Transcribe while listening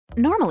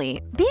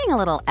Normally, being a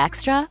little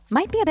extra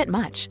might be a bit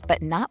much,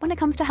 but not when it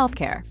comes to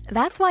healthcare.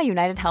 That's why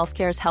United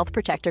Healthcare's Health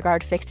Protector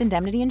Guard fixed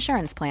indemnity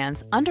insurance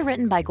plans,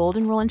 underwritten by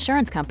Golden Rule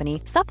Insurance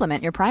Company,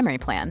 supplement your primary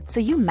plan so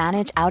you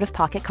manage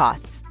out-of-pocket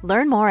costs.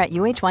 Learn more at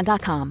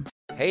uh1.com.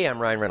 Hey, I'm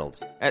Ryan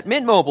Reynolds. At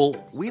Mint Mobile,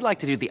 we like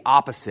to do the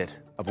opposite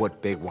of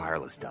what Big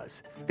Wireless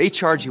does. They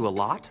charge you a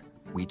lot,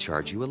 we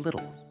charge you a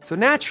little. So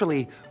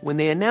naturally, when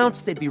they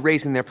announced they'd be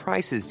raising their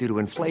prices due to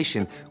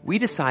inflation, we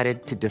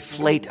decided to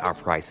deflate our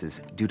prices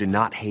due to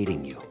not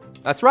hating you.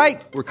 That's right.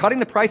 We're cutting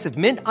the price of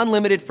Mint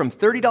Unlimited from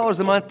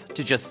 $30 a month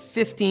to just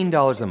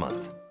 $15 a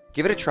month.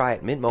 Give it a try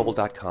at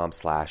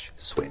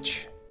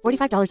mintmobile.com/switch.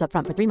 $45 up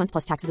front for 3 months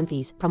plus taxes and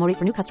fees. Promo rate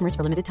for new customers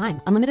for limited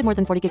time. Unlimited more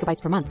than 40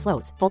 gigabytes per month.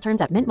 Slows full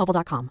terms at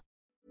mintmobile.com.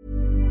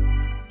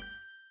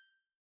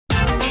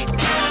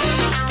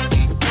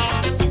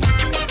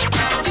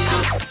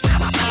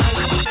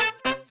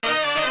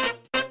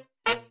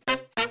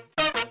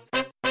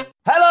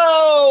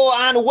 Hello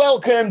and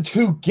welcome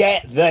to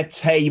Get the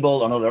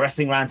Table, another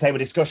Wrestling Roundtable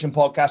discussion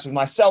podcast with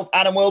myself,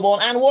 Adam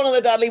Wilborn, and one of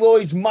the Dudley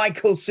Boys,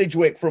 Michael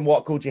Sidgwick from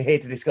What Culture, here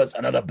to discuss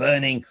another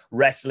burning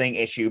wrestling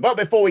issue. But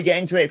before we get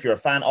into it, if you're a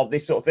fan of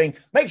this sort of thing,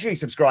 make sure you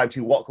subscribe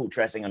to What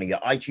Culture Wrestling on either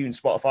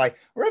iTunes, Spotify,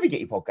 wherever you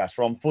get your podcasts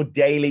from, for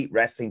daily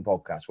wrestling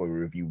podcasts where we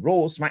review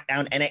Raw,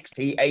 SmackDown,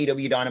 NXT,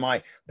 AEW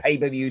Dynamite,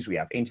 pay-per-views. We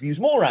have interviews,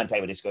 more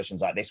roundtable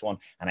discussions like this one,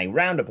 and a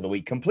roundup of the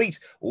week, complete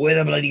with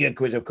a bloody good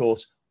quiz, of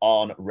course,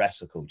 on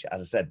Wrestle Culture.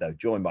 As I said, though,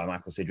 joined by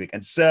Michael Sidgwick.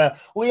 And, sir,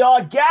 we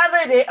are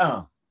gathered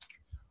here.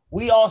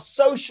 We are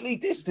socially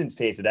distanced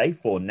here today,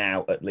 for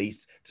now at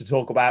least, to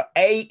talk about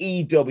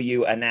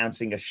AEW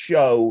announcing a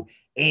show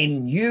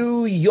in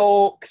New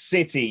York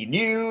City.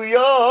 New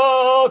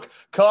York,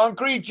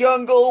 concrete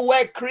jungle,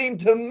 wet cream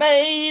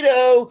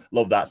tomato.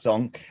 Love that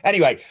song.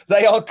 Anyway,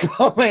 they are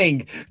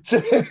coming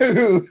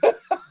to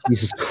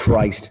Jesus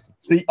Christ,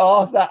 the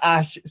Arthur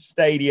Ashe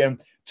Stadium,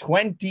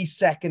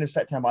 22nd of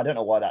September. I don't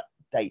know why that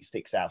date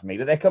sticks out for me,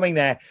 but they're coming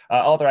there,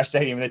 Arthur Ashe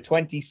Stadium, the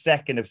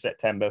 22nd of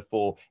September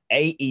for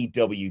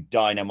AEW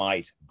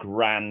Dynamite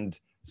Grand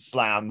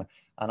Slam.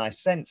 And I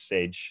sense,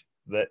 Sidge,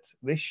 that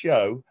this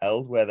show,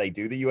 held where they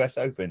do the US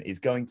Open, is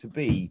going to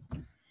be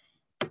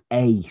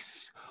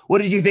ace.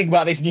 What did you think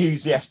about this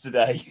news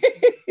yesterday?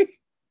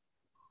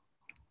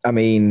 I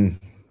mean,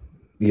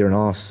 you're an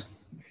arse.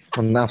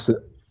 An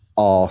absolute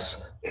arse.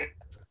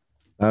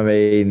 I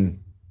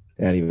mean,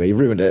 anyway, you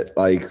ruined it,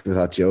 like, with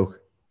that joke.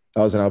 I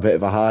was in a bit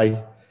of a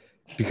high.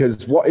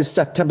 Because what is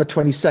September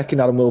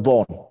 22nd, Adam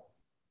Wilborn?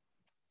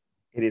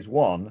 It is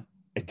one.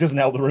 It doesn't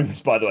help the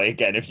rumors, by the way,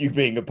 again, if you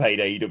being a paid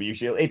AEW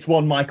shield. It's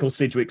one Michael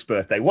Sidgwick's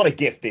birthday. What a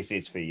gift this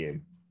is for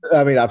you.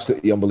 I mean,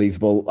 absolutely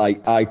unbelievable.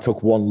 I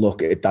took one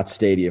look at that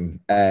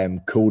stadium.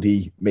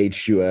 Cody made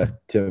sure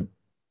to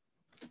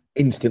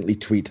instantly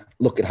tweet,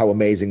 look at how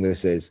amazing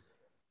this is.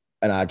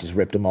 And I just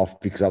ripped him off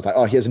because I was like,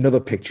 oh, here's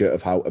another picture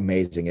of how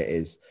amazing it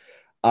is.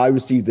 I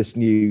received this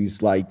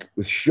news like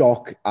with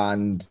shock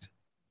and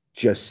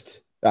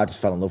I just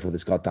fell in love with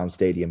this goddamn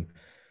stadium.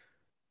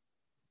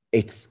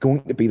 It's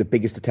going to be the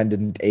biggest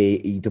attended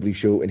AEW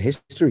show in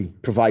history,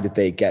 provided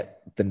they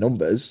get the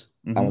numbers,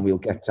 and we'll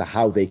get to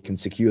how they can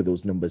secure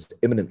those numbers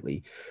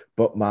imminently.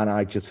 But man,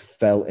 I just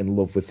fell in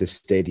love with this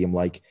stadium.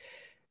 Like,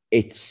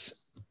 it's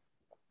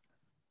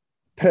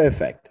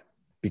perfect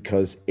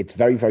because it's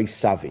very, very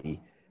savvy.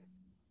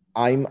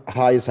 I'm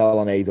high as hell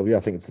on AEW. I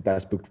think it's the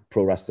best booked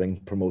pro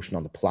wrestling promotion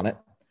on the planet.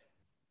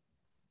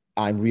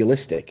 I'm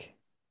realistic.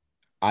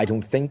 I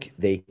don't think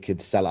they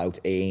could sell out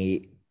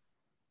a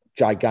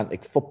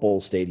gigantic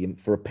football stadium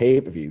for a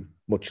pay-per-view,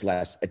 much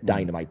less a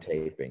Dynamite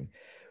taping.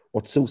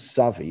 What's so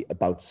savvy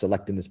about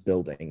selecting this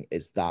building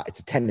is that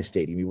it's a tennis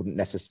stadium. You wouldn't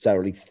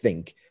necessarily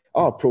think,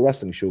 oh, a pro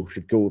wrestling show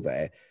should go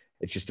there.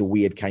 It's just a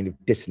weird kind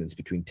of dissonance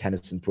between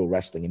tennis and pro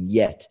wrestling. And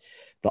yet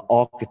the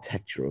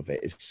architecture of it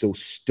is so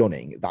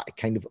stunning that it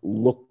kind of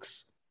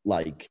looks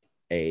like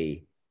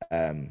a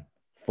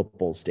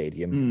football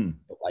stadium,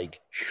 but like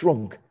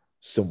shrunk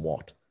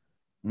somewhat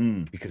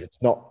because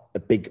it's not a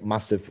big,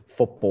 massive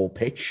football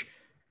pitch.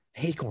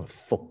 Hey, going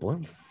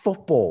football.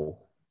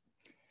 Football.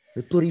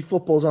 The bloody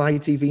football's on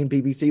ITV and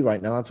BBC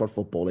right now. That's what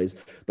football is.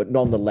 But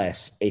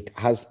nonetheless, it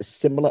has a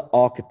similar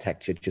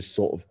architecture, just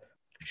sort of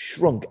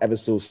shrunk ever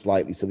so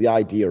slightly. So the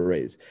idea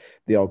is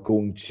they are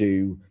going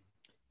to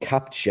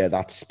capture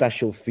that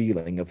special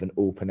feeling of an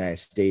open-air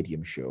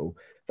stadium show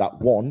that,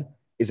 one,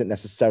 isn't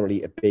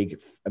necessarily a big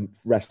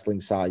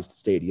wrestling-sized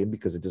stadium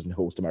because it doesn't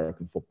host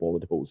American football,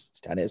 it hosts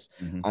tennis.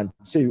 And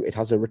two, it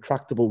has a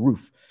retractable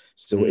roof.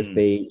 So if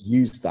they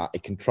use that,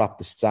 it can trap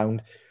the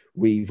sound.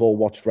 We've all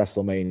watched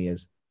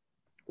WrestleManias.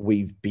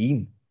 We've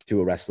been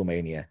to a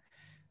WrestleMania.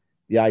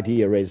 The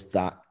idea is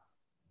that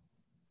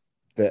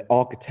the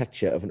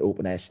architecture of an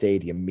open-air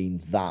stadium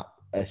means that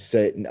a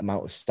certain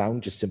amount of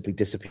sound just simply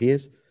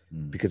disappears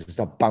because it's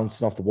not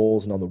bouncing off the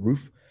walls and on the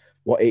roof.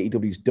 What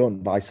AEW's done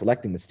by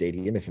selecting the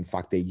stadium, if in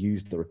fact they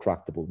use the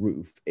retractable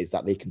roof, is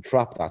that they can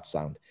trap that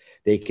sound.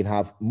 They can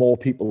have more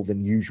people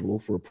than usual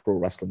for a pro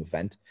wrestling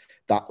event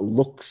that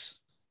looks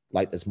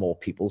like there's more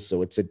people.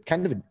 So it's a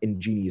kind of an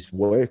ingenious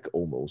work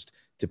almost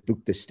to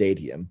book this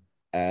stadium.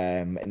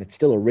 And it's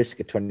still a risk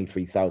at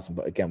 23,000,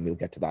 but again, we'll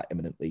get to that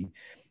imminently.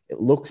 It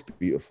looks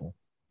beautiful.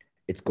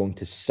 It's going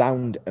to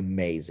sound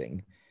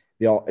amazing.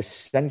 They are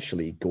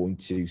essentially going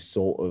to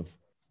sort of,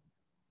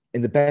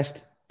 in the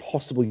best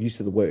possible use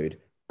of the word,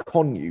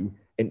 con you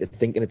into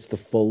thinking it's the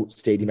full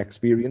stadium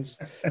experience.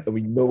 And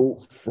we know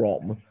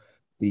from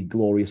the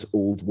glorious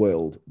old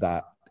world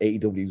that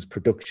AEW's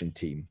production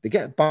team, they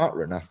get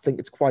battering. I think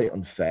it's quite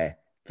unfair,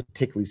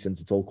 particularly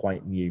since it's all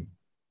quite new.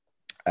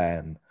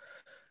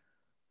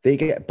 They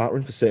get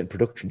battering for certain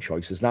production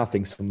choices. And I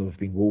think some of them have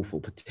been woeful,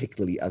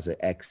 particularly as it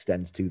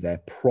extends to their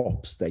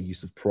props, their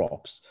use of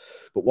props.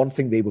 But one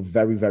thing they were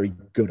very, very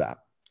good at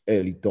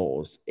early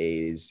doors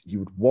is you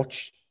would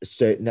watch a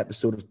certain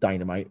episode of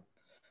Dynamite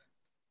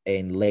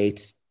in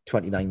late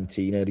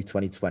 2019, early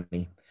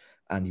 2020,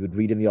 and you would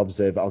read in the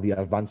Observer, oh, the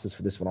advances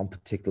for this one aren't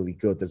particularly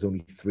good. There's only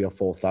 3,000 or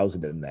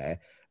 4,000 in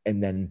there.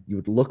 And then you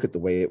would look at the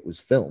way it was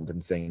filmed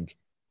and think,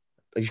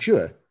 are you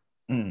sure?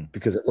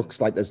 Because it looks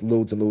like there's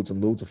loads and loads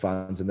and loads of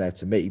fans in there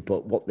to me.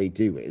 But what they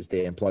do is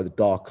they employ the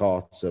dark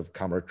arts of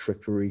camera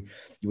trickery.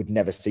 You would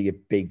never see a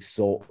big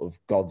sort of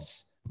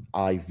God's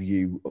eye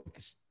view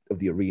of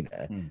the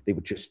arena. They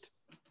would just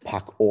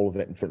pack all of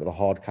it in front of the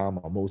hard cam,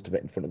 or most of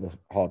it in front of the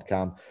hard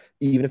cam.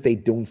 Even if they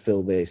don't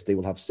fill this, they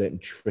will have certain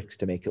tricks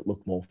to make it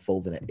look more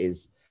full than it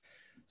is.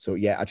 So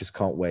yeah, I just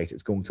can't wait.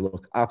 It's going to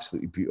look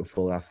absolutely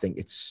beautiful. And I think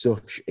it's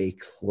such a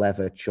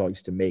clever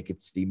choice to make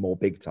it seem more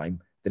big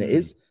time than it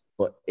is.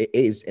 But it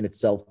is in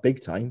itself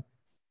big time,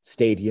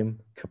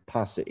 stadium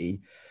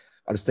capacity.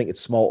 I just think it's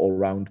small all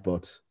round,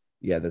 but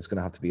yeah, there's going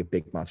to have to be a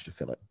big match to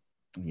fill it.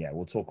 Yeah,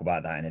 we'll talk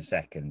about that in a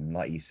second.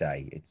 Like you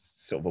say, it's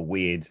sort of a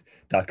weird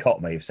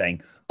dichotomy of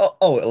saying,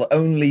 oh, it'll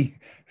only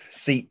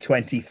seat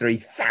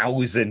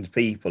 23,000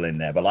 people in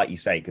there. But like you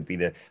say, it could be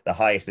the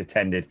highest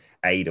attended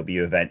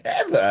AEW event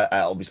ever,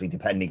 obviously,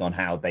 depending on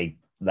how they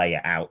lay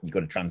it out. You've got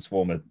to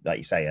transform, like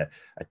you say,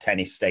 a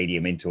tennis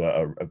stadium into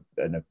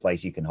a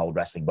place you can hold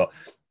wrestling. But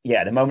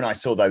yeah, the moment I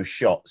saw those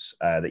shots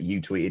that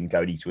you tweeted and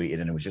Cody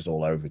tweeted, and it was just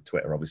all over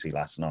Twitter, obviously,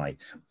 last night,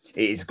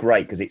 it is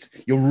great because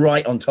you're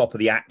right on top of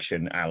the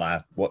action, a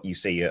la what you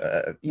see,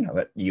 at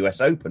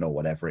US Open or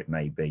whatever it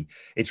may be.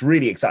 It's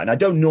really exciting. I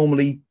don't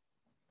normally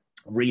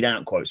read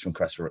out quotes from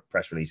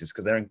press releases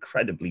because they're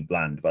incredibly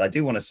bland, but I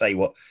do want to say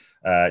what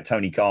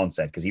Tony Khan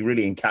said, because he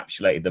really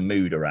encapsulated the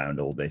mood around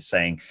all this,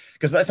 saying,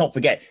 because let's not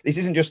forget, this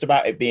isn't just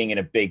about it being in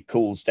a big,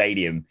 cool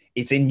stadium.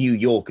 It's in New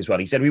York as well.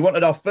 He said, we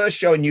wanted our first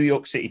show in New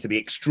York City to be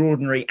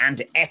extraordinary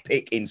and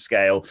epic in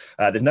scale.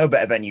 There's no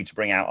better venue to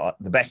bring out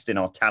the best in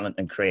our talent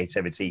and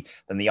creativity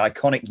than the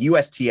iconic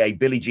USTA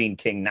Billie Jean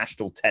King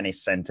National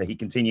Tennis Center. He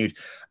continued,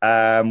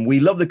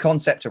 we love the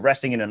concept of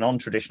wrestling in a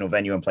non-traditional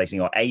venue and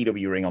placing our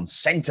AEW ring on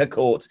center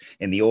court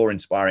in the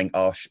awe-inspiring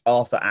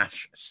Arthur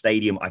Ashe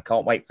Stadium. I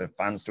can't wait for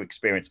fans to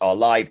experience our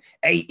live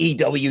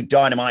AEW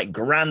Dynamite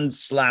Grand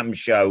Slam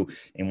show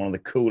in one of the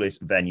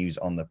coolest venues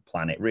on the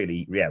planet.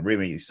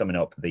 Really summing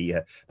up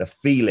the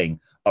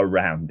feeling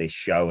around this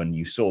show. And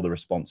you saw the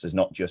responses,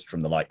 not just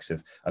from the likes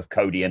of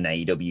Cody and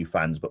AEW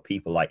fans, but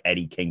people like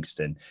Eddie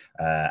Kingston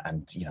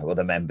and,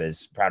 other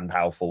members, Proud and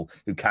Powerful,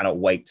 who cannot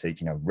wait to,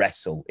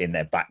 wrestle in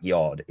their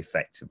backyard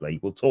effectively.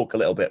 We'll talk a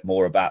little bit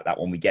more about that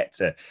when we get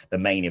to the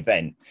main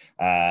event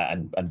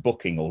and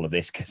booking all of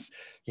this, because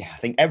I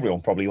think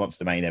everyone probably wants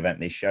the main event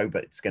this show,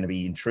 but it's going to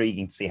be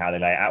intriguing to see how they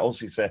lay it out.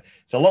 Also,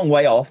 it's a long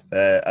way off.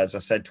 As I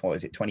said, what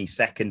is it,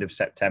 22nd of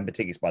September?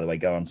 Tickets, by the way,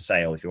 go on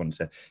sale if you want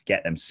to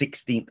get them.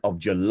 16th of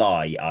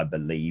July, I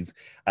believe.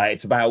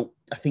 It's about,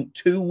 I think,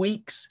 2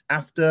 weeks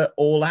after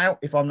All Out,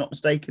 if I'm not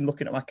mistaken,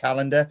 looking at my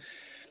calendar.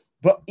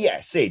 But yeah,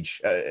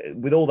 Sige,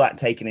 with all that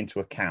taken into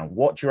account,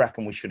 what do you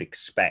reckon we should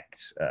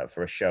expect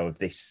for a show of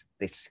this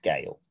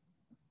scale?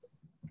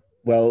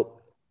 Well,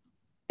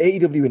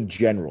 AEW in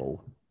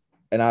general,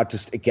 and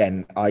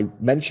I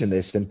mention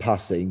this in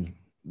passing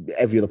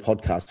every other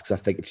podcast because I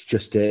think it's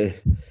just a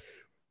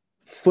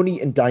funny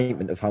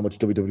indictment of how much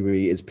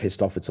WWE is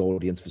pissed off its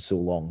audience for so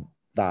long,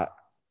 that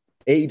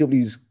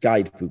AEW's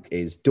guidebook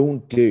is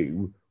don't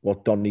do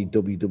what Donny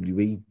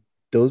WWE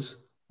does,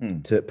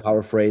 to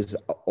paraphrase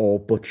or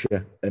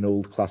butcher an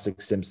old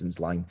classic Simpsons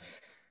line.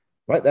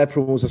 Right, their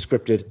promos are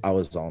scripted,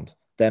 ours aren't.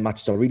 Their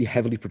matches are really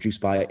heavily produced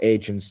by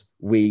agents.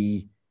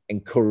 We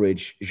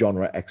encourage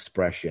genre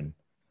expression.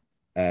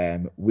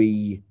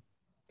 WWE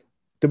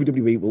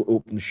will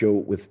open the show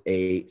with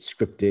a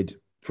scripted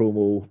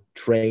promo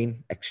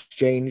train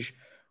exchange.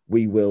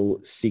 We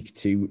will seek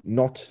to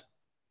not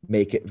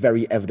make it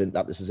very evident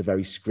that this is a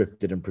very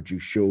scripted and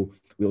produced show.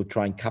 We'll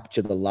try and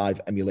capture the live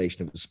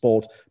emulation of the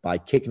sport by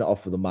kicking it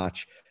off with a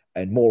match.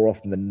 And more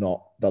often than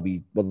not,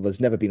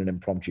 there's never been an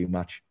impromptu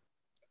match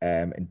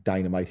in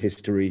Dynamite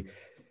history.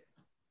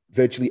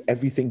 Virtually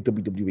everything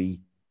WWE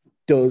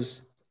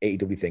does,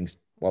 AEW thinks,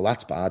 well,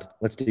 that's bad.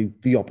 Let's do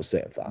the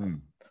opposite of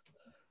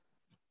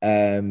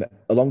that.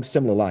 Along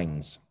similar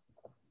lines,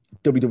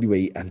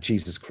 WWE and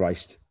Jesus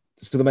Christ.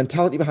 So the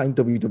mentality behind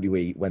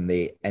WWE when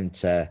they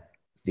enter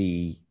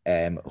the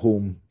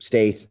home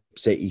state,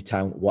 city,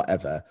 town,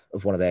 whatever,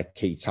 of one of their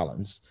key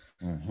talents,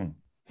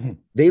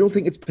 They don't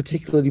think it's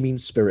particularly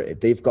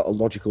mean-spirited. They've got a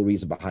logical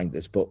reason behind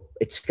this, but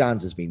it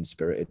scans as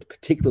mean-spirited,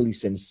 particularly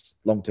since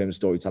long-term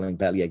storytelling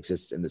barely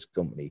exists in this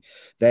company.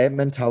 Their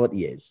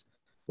mentality is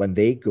when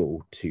they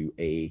go to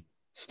a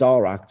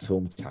star act's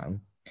hometown,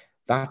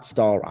 that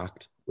star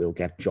act will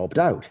get jobbed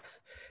out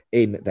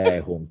in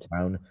their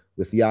hometown,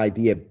 with the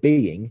idea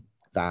being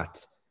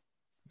that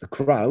the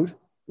crowd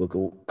will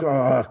go,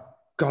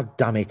 God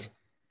damn it,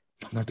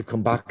 I'm going to have to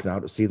come back now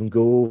to see them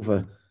go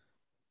over.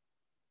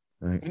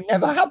 Right. It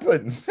never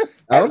happens.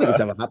 I don't think it's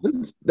ever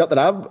happened. Not that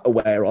I'm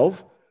aware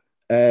of.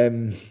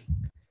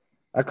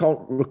 I can't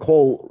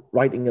recall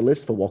writing a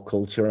list for What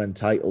Culture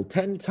entitled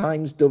 10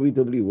 times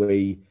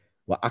WWE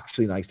were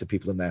actually nice to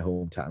people in their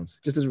hometowns.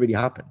 It just doesn't really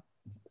happen.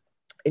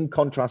 In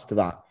contrast to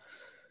that,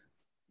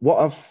 what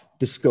I've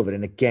discovered,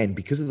 and again,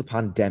 because of the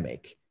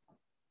pandemic,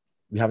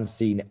 we haven't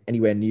seen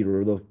anywhere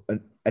near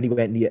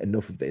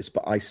enough of this,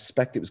 but I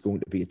suspect it was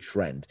going to be a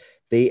trend.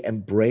 They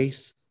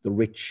embrace the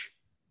rich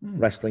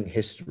wrestling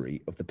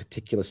history of the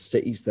particular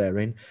cities they're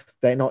in.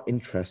 They're not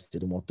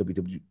interested in what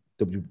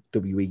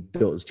WWE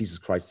does. Jesus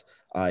Christ,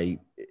 I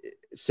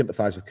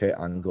sympathize with Kurt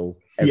Angle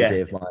every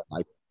day of my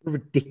life.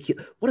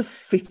 Ridiculous. What a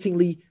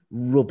fittingly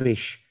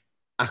rubbish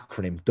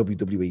acronym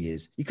WWE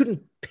is. You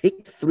couldn't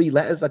pick 3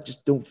 letters that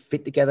just don't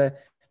fit together.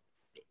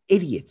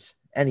 Idiots.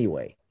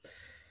 Anyway,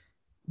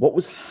 what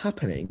was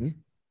happening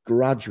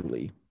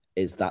gradually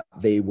is that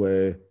they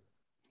were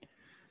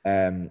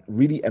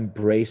really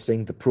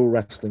embracing the pro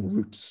wrestling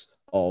roots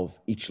of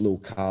each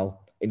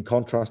locale, in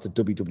contrast to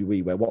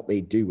WWE, where what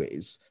they do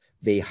is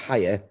they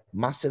hire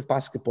massive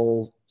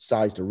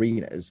basketball-sized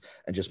arenas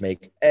and just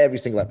make every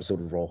single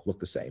episode of Raw look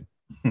the same.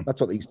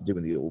 That's what they used to do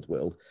in the old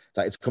world. It's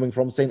like, it's coming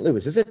from St.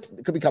 Louis, is it?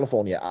 It could be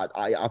California.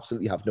 I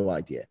absolutely have no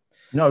idea.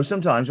 No,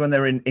 sometimes when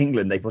they're in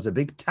England, they put a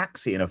big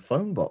taxi in a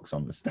phone box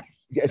on the stage.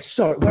 Yeah,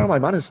 sorry, where are my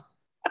manners?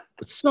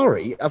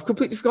 Sorry, I've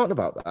completely forgotten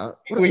about that.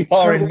 We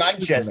are in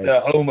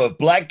Manchester, home of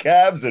black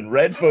cabs and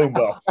red phone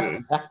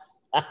boxes.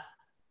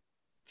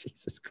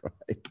 Jesus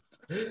Christ.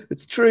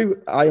 It's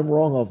true. I am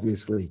wrong,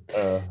 obviously.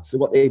 So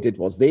what they did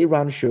was they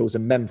ran shows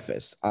in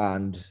Memphis,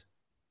 and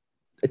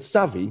it's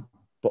savvy,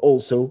 but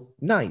also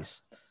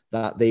nice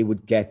that they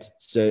would get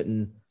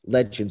certain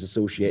legends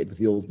associated with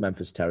the old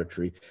Memphis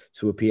territory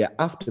to appear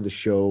after the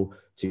show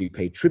to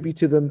pay tribute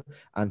to them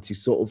and to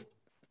sort of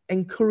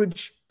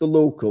encourage the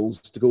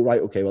locals to go,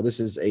 right, okay, well, this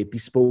is a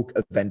bespoke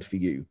event for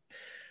you.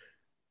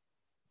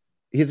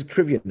 Here's a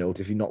trivia note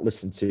if you've not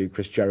listened to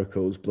Chris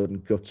Jericho's Blood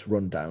and Guts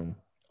rundown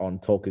on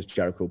Talkers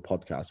Jericho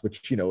podcast,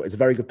 which, you know, is a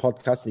very good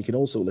podcast, and you can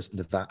also listen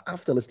to that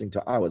after listening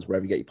to ours,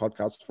 wherever you get your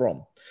podcasts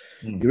from.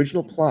 The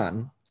original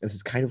plan, this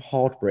is kind of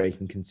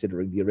heartbreaking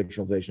considering the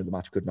original version of the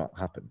match could not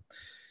happen.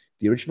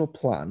 The original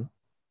plan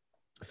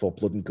for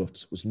Blood and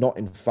Guts was not,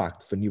 in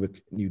fact, for Newark,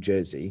 New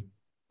Jersey,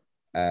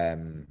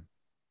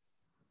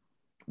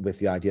 with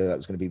the idea that it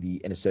was going to be the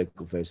Inner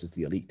Circle versus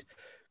the Elite.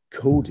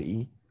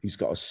 Cody, who's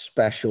got a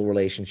special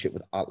relationship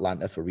with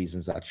Atlanta for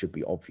reasons that should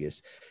be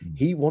obvious,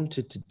 he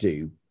wanted to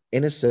do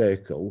Inner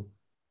Circle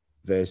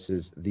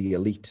versus the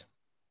Elite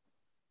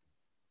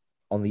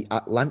on the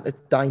Atlanta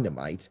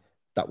Dynamite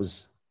that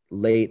was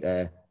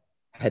later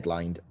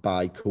headlined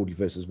by Cody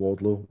versus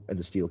Wardlow in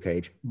the steel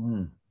cage.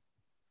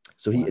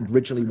 So he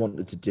originally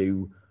wanted to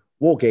do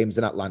War Games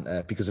in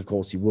Atlanta because, of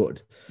course, he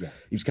would. Yeah.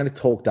 He was kind of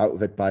talked out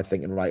of it by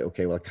thinking, right,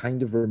 okay, well, it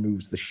kind of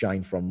removes the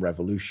shine from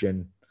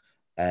Revolution.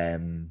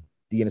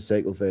 The Inner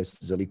Circle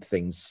versus Elite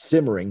thing's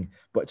simmering,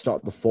 but it's not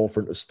at the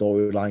forefront of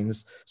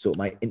storylines, so it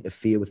might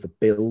interfere with the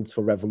builds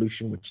for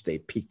Revolution, which they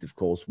peaked, of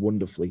course,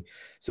 wonderfully.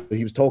 So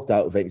he was talked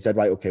out of it. He said,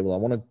 right, okay, well, I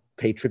want to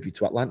pay tribute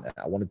to Atlanta.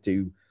 I want to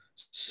do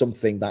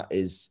something that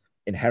is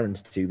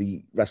inherent to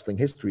the wrestling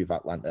history of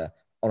Atlanta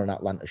on an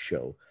Atlanta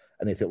show.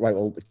 And they thought, right,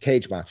 well, the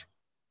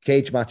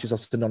cage matches are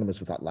synonymous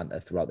with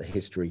Atlanta throughout the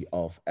history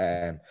of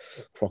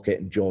Crockett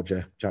and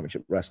Georgia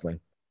Championship Wrestling.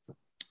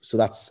 So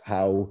that's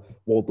how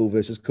Wardlow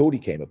versus Cody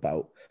came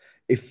about.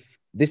 If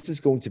this is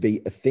going to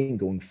be a thing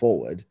going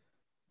forward,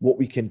 what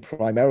we can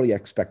primarily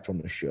expect from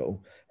the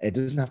show, and it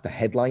doesn't have to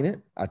headline it,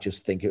 I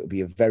just think it would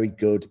be a very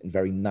good and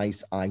very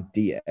nice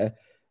idea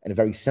and a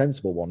very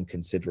sensible one,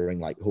 considering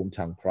like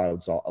hometown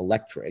crowds are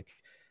electric.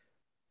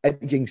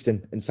 Eddie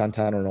Kingston and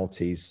Santana and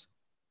Ortiz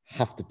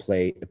have to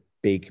play a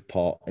big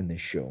part in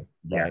this show,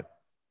 right?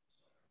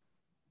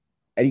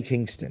 Eddie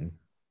Kingston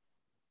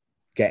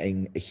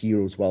getting a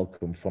hero's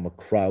welcome from a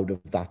crowd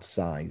of that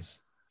size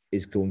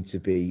is going to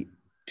be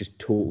just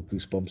total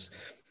goosebumps.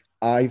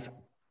 I've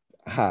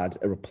had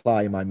a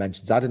reply in my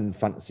mentions. I didn't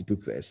fantasy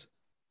book this,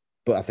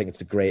 but I think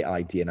it's a great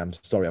idea. And I'm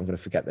sorry, I'm going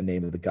to forget the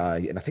name of the guy.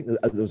 And I think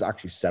there was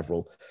actually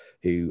several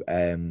who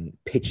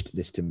pitched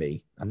this to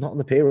me. I'm not on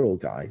the payroll,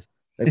 guys.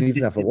 And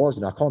even if I was,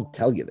 and I can't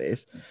tell you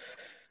this,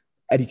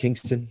 Eddie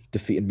Kingston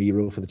defeating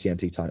Miro for the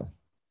TNT title.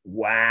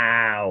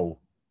 Wow.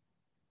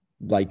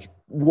 Like,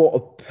 what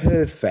a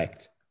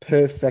perfect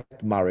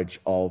marriage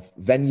of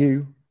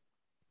venue.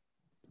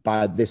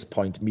 By this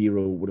point,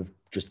 Miro would have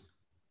just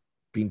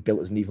been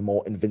built as an even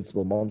more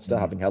invincible monster,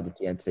 having held the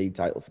TNT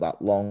title for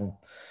that long.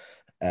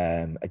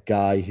 A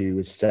guy who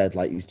has said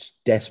like he's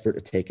just desperate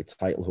to take a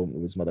title home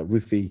to his mother,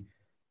 Ruthie.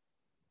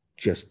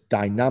 Just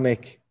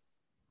dynamic,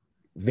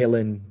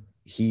 villain,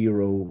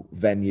 hero,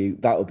 venue.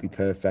 That would be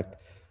perfect.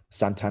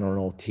 Santana and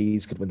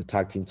Ortiz could win the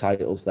tag team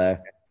titles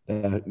there.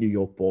 New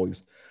York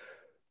boys.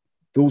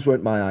 Those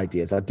weren't my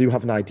ideas. I do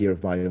have an idea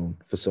of my own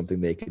for something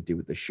they could do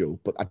with the show,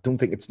 but I don't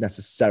think it's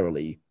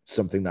necessarily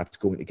something that's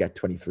going to get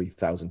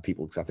 23,000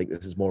 people, because I think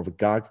this is more of a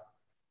gag.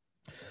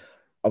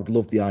 I would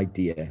love the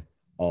idea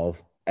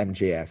of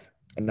MJF,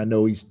 and I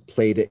know he's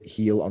played it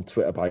heel on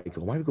Twitter by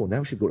going, why are we going now?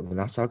 We should go to the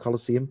Nassau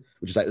Coliseum,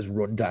 which is like this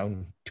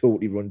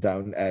totally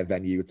rundown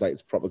venue. It's like,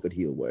 it's proper good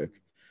heel work.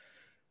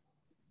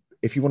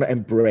 If you want to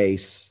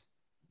embrace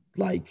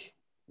like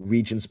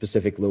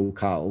region-specific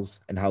locales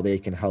and how they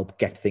can help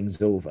get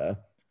things over,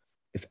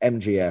 if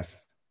MJF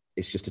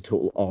is just a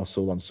total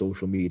arsehole on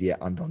social media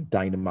and on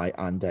Dynamite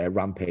and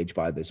Rampage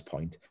by this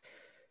point,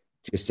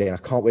 just saying, I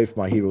can't wait for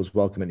my heroes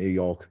welcome in New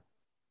York,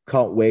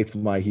 can't wait for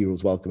my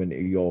heroes welcome in New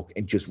York,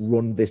 and just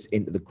run this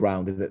into the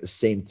ground and at the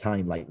same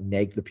time, like,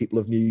 neg the people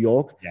of New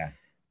York. Yeah.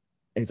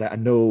 And it's like, I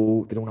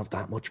know they don't have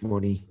that much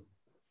money,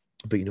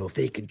 but, you know, if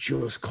they can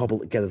just cobble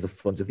together the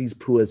funds, if these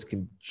poors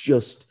can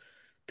just,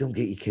 don't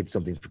get your kids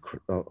something for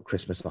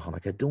Christmas or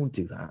Hanukkah, don't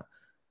do that.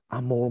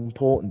 I'm more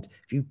important.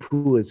 If you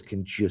poors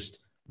can just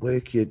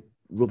work your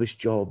rubbish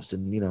jobs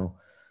and, you know,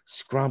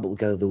 scramble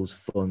together those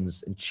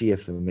funds and cheer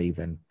for me,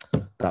 then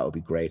that would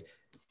be great.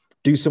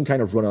 Do some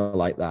kind of runner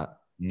like that.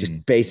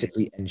 Just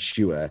basically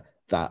ensure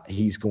that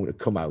he's going to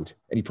come out,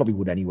 and he probably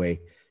would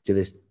anyway, to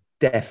this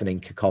deafening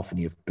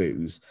cacophony of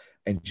boos,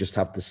 and just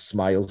have the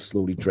smile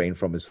slowly drain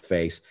from his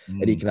face,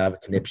 and he can have a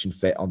conniption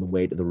fit on the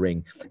way to the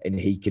ring, and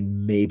he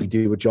can maybe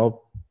do a job,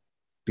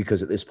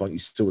 because at this point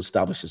he's so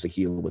established as a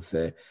heel with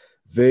a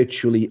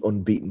virtually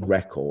unbeaten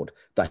record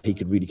that he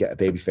could really get a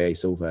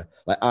babyface over.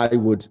 Like, I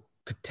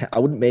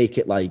wouldn't make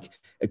it like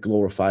a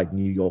glorified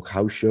New York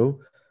house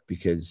show,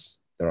 because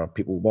there are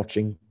people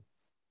watching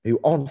who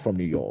aren't from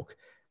New York.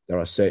 There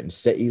are certain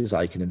cities,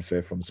 I can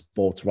infer from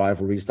sports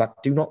rivalries, that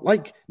do not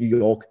like New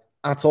York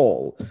at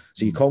all.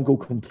 So you can't go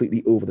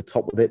completely over the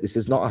top with it. This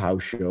is not a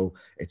house show.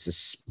 It's a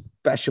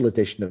special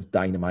edition of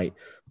Dynamite.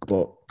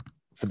 But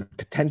for the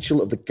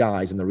potential of the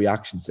guys and the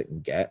reactions they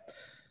can get,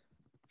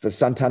 for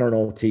Santana and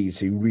Ortiz,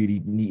 who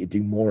really need to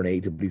do more in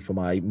AEW for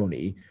my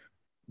money,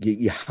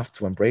 you have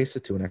to embrace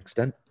it to an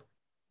extent.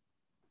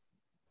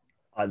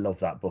 I love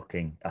that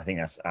booking. I think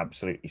that's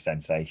absolutely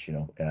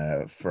sensational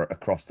for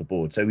across the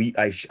board. So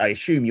I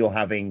assume you're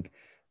having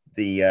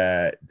the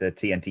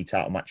TNT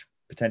title match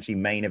potentially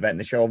main event in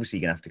the show. Obviously,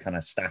 you're gonna have to kind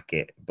of stack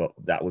it, but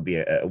that would be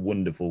a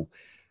wonderful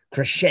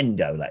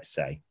crescendo, let's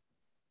say.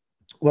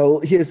 Well,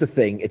 here's the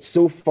thing: it's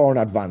so far in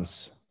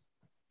advance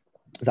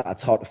that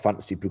it's hard to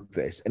fantasy book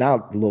this. And I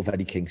love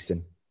Eddie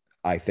Kingston.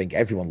 I think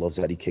everyone loves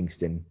Eddie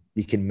Kingston.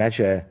 You can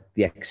measure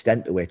the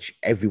extent to which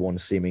everyone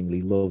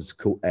seemingly loves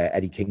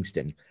Eddie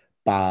Kingston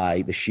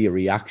by the sheer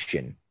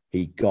reaction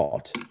he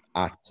got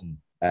at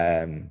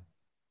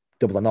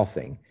Double or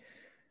Nothing.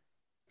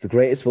 The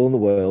greatest will in the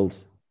world,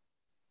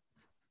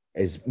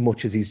 as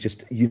much as he's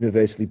just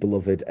universally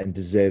beloved and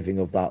deserving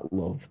of that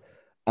love,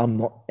 I'm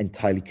not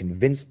entirely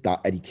convinced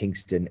that Eddie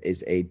Kingston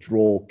is a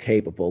draw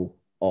capable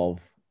of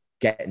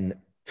getting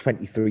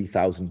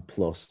 23,000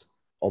 plus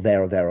or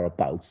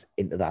thereabouts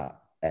into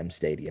that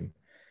stadium.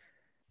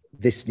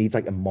 This needs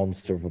like a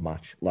monster of a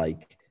match.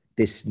 Like,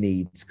 this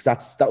needs,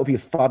 because that would be a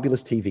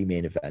fabulous TV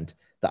main event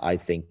that I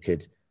think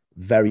could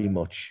very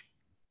much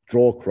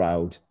draw a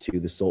crowd to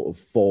the sort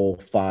of 4,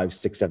 5,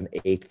 6, 7,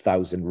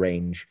 8,000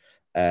 range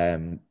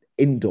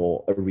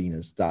indoor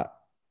arenas that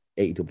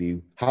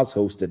AEW has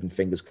hosted and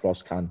fingers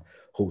crossed can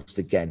host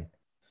again.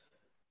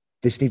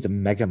 This needs a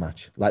mega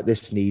match. Like,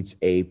 this needs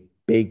a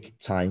big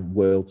time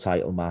world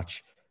title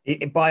match.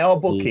 By our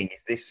booking,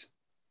 is this,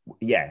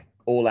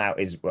 All Out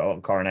is, well,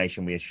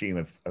 coronation, we assume,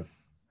 of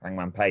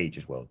Hangman Page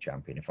as world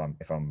champion,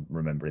 if I'm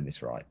remembering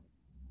this right.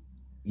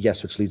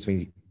 Yes, which leads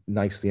me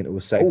nicely into a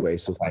segue.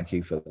 So thank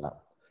you for that.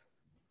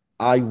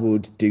 I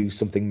would do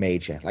something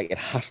major. Like, it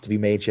has to be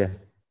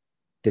major.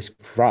 This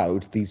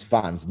crowd, these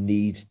fans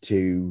need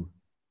to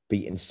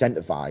be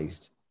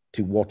incentivized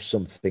to watch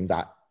something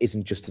that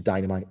isn't just a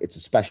Dynamite. It's a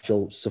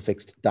special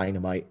suffixed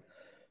Dynamite.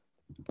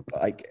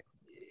 Like,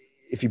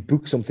 if you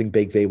book something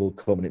big, they will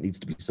come, and it needs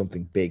to be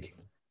something big.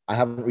 I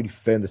haven't really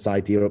firmed this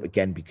idea up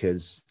again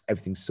because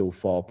everything's so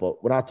far.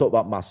 But when I talk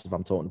about massive,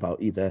 I'm talking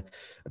about either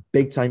a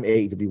big-time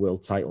AEW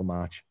World title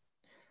match.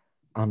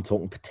 I'm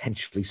talking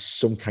potentially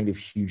some kind of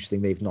huge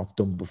thing they've not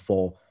done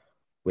before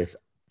with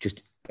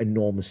just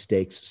enormous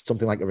stakes,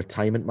 something like a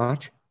retirement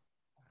match.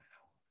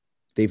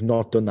 They've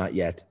not done that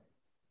yet.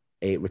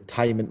 A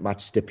retirement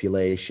match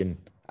stipulation.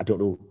 I don't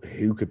know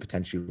who could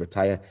potentially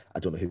retire. I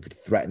don't know who could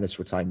threaten this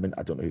retirement.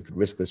 I don't know who could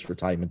risk this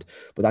retirement.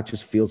 But that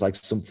just feels like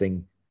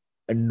something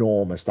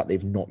enormous that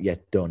they've not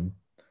yet done.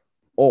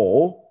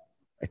 Or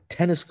a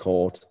tennis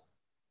court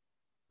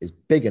is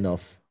big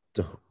enough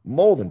to,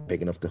 more than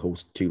big enough to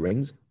host 2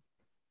 rings.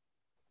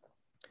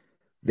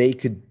 They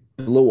could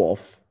blow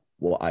off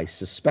what I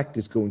suspect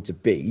is going to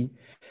be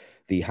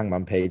the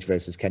Hangman Page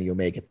versus Kenny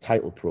Omega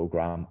title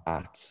program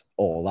at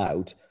All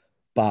Out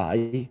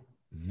by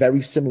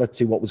very similar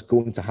to what was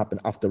going to happen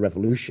after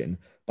Revolution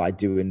by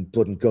doing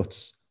Blood and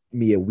Guts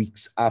mere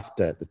weeks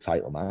after the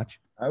title match.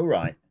 Oh,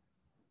 right.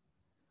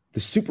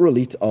 The Super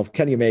Elite of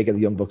Kenny Omega, the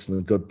Young Bucks, and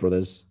the Good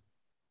Brothers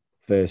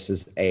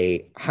versus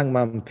a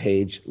Hangman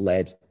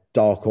Page-led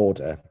Dark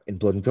Order in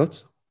Blood and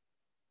Guts.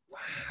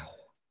 Wow.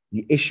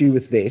 The issue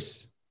with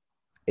this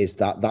is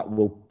that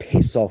will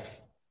piss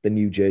off the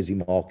New Jersey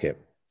market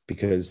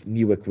because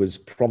Newark was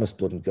promised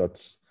Blood and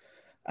Guts,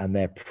 and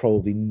they're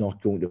probably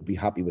not going to be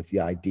happy with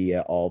the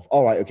idea of,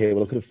 all right, okay,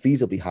 well, it could have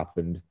feasibly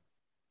happened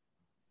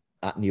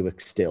at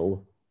Newark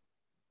still,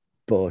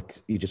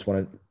 but you just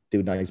want to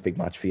do a nice big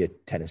match for your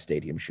tennis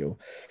stadium show.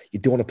 You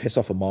don't want to piss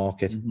off a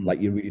market. Like,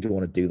 you really don't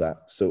want to do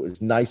that. So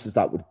as nice as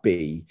that would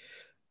be,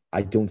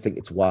 I don't think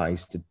it's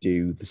wise to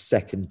do the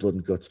second Blood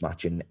and Guts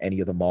match in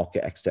any other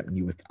market except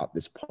Newark at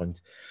this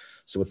point.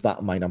 So with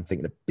that in mind, I'm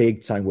thinking a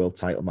big time world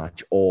title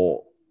match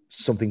or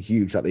something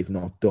huge that they've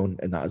not done,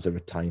 and that is a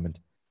retirement.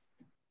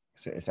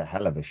 So it's a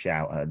hell of a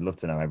shout. I'd love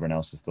to know everyone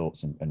else's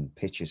thoughts and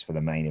pitches for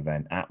the main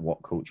event at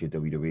What Culture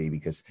WWE,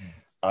 because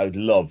I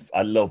love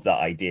that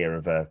idea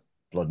of a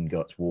Blood and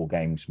Guts War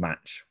Games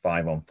match,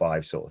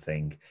 5-on-5 sort of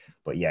thing.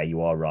 But yeah,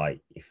 you are right.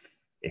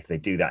 If they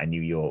do that in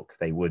New York,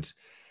 they would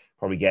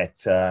probably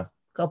get a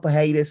couple of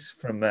haters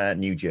from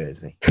New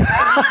Jersey.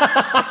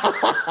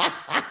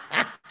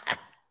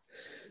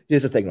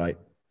 Here's the thing, right?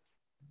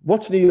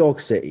 What's New York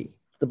City?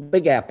 The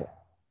Big Apple.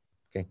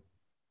 Okay.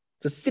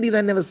 It's a city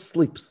that never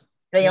sleeps.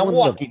 Hey, I'm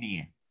walking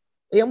here.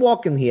 Hey, I'm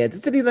walking here. It's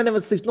a city that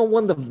never sleeps. No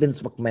wonder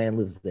Vince McMahon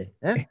lives there.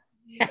 Huh?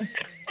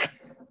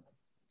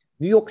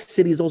 New York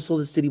City is also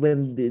the city where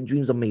the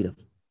dreams are made of.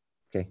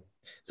 Okay.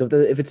 So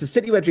if it's a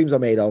city where dreams are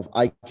made of,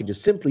 I can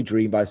just simply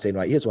dream by saying,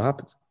 right, here's what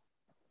happens.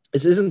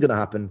 This isn't going to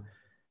happen.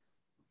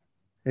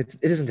 It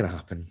isn't going to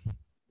happen.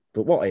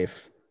 But what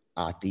if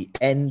at the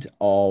end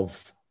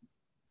of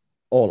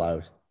All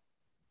Out,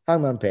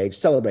 Hangman Page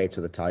celebrates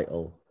with the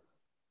title.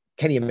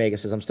 Kenny Omega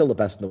says, I'm still the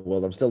best in the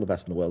world. I'm still the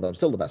best in the world. I'm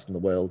still the best in the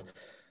world.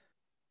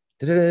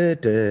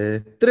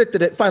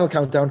 Final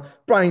countdown.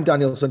 Bryan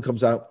Danielson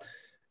comes out.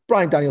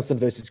 Bryan Danielson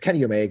versus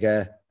Kenny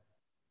Omega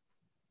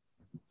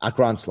at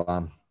Grand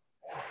Slam.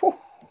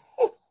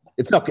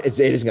 It isn't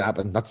going to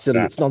happen. That's silly.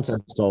 It's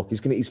nonsense talk.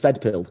 He's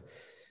fed-pilled.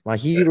 My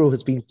hero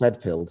has been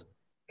fed-pilled.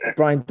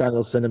 Bryan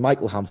Danielson and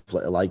Michael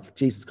Hamflet are like,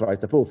 Jesus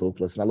Christ, they're both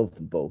hopeless, and I love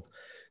them both.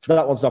 So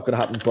that one's not going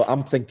to happen. But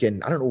I'm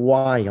thinking, I don't know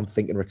why I'm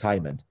thinking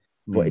retirement,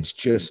 but it's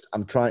just,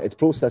 it's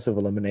process of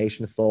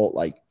elimination thought.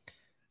 Like,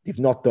 they've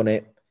not done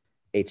it.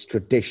 It's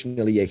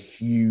traditionally a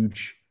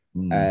huge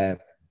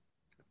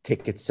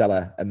ticket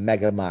seller, a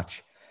mega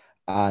match.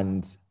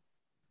 And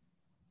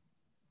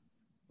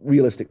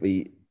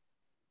realistically,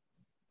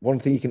 one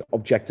thing you can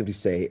objectively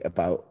say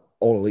about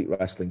All Elite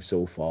Wrestling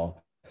so far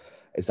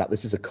is that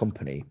this is a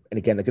company. And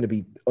again, they're going to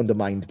be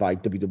undermined by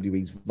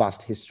WWE's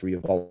vast history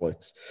of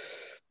politics.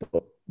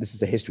 But this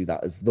is a history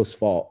that has thus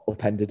far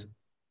upended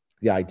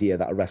the idea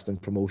that a wrestling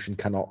promotion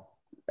cannot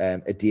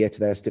adhere to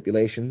their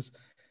stipulations.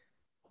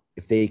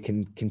 If they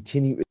can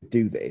continue to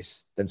do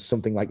this, then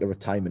something like a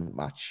retirement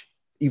match,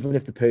 even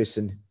if the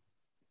person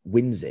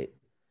wins it,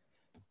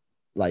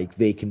 like,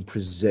 they can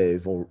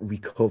preserve or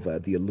recover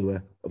the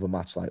allure of a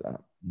match like that.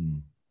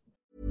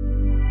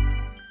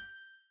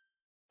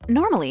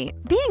 Normally,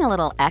 being a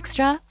little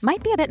extra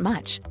might be a bit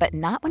much, but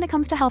not when it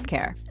comes to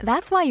healthcare.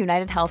 That's why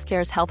United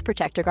Healthcare's Health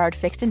Protector Guard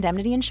fixed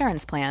indemnity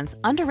insurance plans,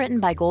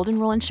 underwritten by Golden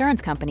Rule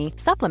Insurance Company,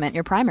 supplement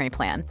your primary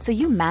plan so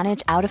you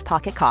manage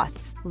out-of-pocket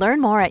costs. Learn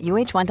more at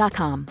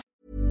uh1.com.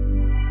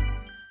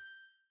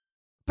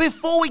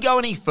 Before we go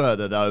any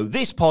further, though,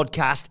 this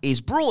podcast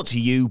is brought to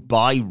you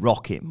by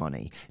Rocket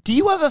Money. Do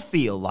you ever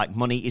feel like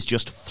money is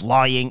just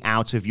flying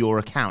out of your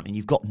account and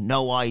you've got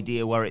no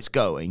idea where it's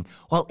going?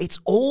 Well, it's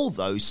all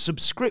those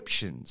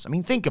subscriptions. I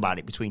mean, think about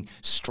it. Between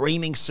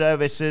streaming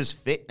services,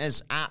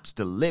 fitness apps,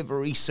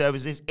 delivery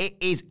services, it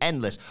is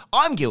endless.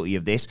 I'm guilty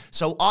of this,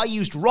 so I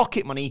used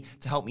Rocket Money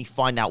to help me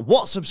find out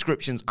what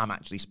subscriptions I'm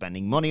actually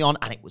spending money on,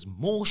 and it was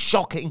more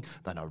shocking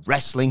than a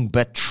wrestling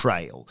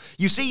betrayal.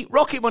 You see,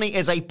 Rocket Money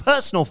is a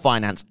personal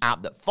finance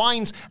app that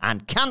finds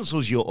and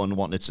cancels your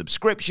unwanted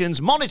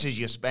subscriptions, monitors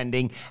your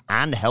spending,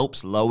 and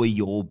helps lower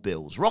your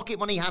bills. Rocket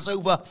Money has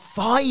over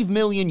 5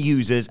 million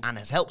users and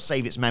has helped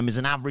save its members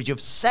an average of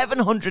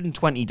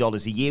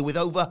 $720 a year, with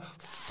over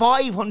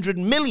 $500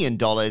 million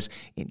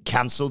in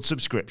cancelled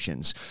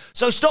subscriptions.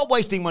 So stop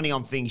wasting money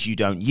on things you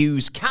don't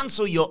use.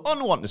 Cancel your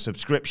unwanted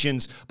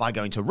subscriptions by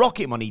going to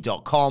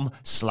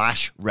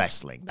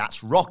rocketmoney.com/wrestling.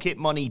 That's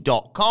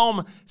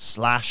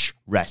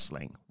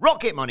rocketmoney.com/wrestling.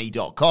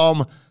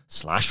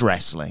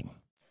 rocketmoney.com/wrestling.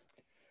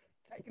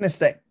 Taking a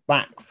step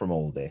back from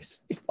all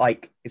this,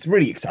 it's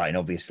really exciting,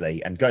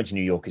 obviously, and going to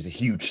New York is a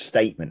huge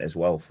statement as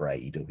well for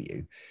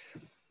AEW.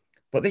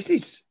 But this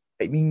is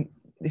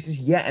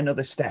yet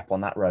another step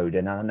on that road,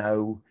 and I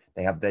know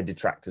they have their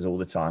detractors all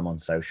the time on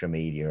social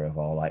media of,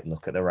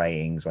 look at the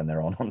ratings when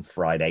they're on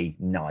Friday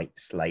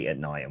nights, late at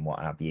night, and what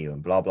have you,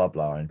 and blah blah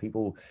blah. And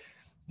people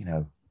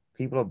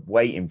people are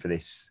waiting for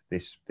this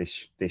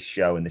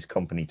show and this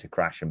company to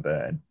crash and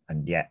burn,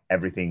 and yet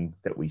everything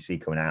that we see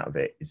coming out of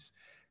it is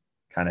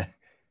kind of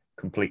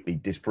completely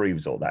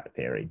disproves all that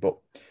theory. But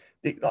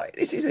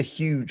this is a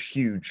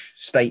huge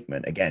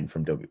statement again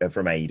from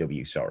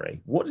AEW.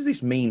 Sorry, what does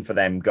this mean for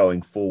them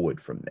going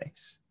forward from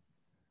this?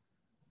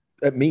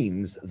 It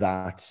means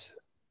that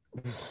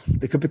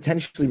they could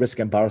potentially risk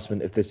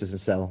embarrassment if this doesn't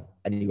sell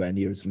anywhere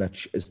near as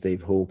much as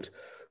they've hoped.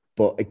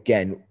 But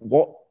again,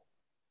 what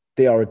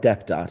they are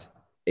adept at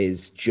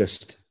is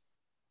just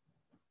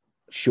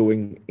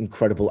showing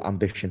incredible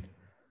ambition,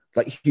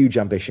 like huge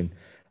ambition.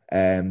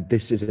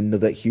 This is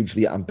another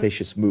hugely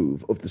ambitious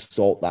move of the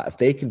sort that if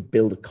they can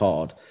build a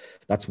card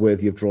that's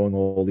worthy of drawing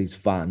all these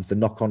fans, the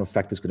knock-on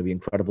effect is going to be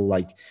incredible.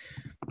 Like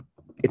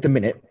at the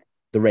minute,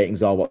 the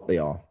ratings are what they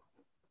are.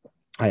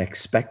 I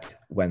expect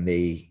when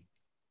the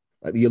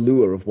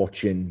allure of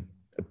watching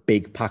a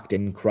big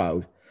packed-in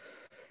crowd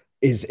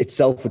is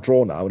itself a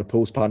draw now in a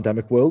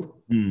post-pandemic world.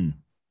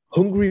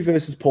 Hungary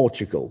versus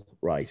Portugal,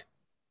 right?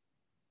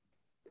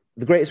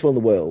 The greatest will in the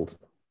world.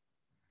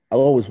 I'll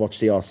always watch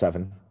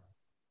CR7.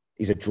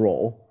 He's a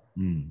draw.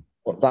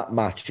 But that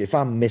match, if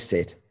I miss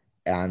it,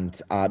 and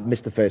I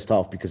missed the first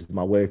half because of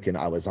my working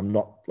hours, I'm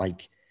not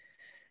like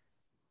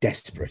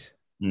desperate.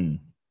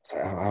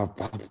 I'll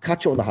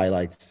catch up on the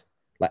highlights.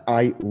 Like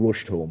I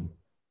rushed home.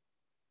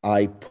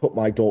 I put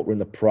my daughter in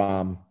the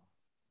pram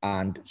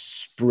and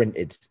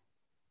sprinted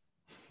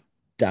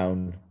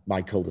down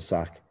my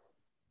cul-de-sac.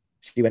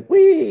 She went,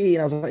 wee!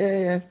 And I was like,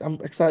 yeah, I'm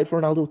excited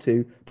for Ronaldo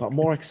too. But I'm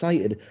more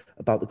excited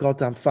about the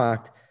goddamn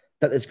fact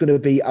that there's going to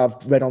be, I've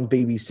read on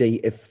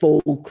BBC, a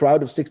full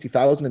crowd of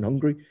 60,000 in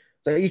Hungary.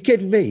 It's like, are you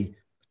kidding me?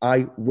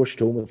 I rushed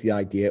home with the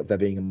idea of there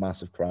being a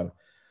massive crowd.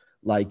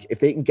 Like, if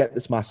they can get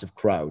this massive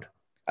crowd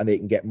and they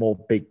can get more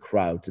big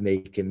crowds and they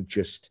can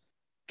just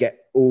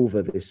get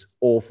over this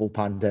awful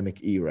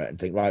pandemic era and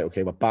think, right,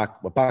 okay, we're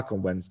back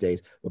on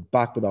Wednesdays. We're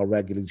back with our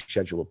regularly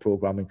scheduled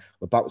programming.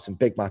 We're back with some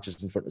big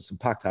matches in front of some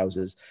packed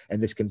houses.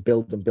 And this can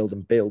build and build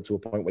and build to a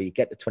point where you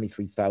get to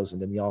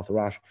 23,000 in the Arthur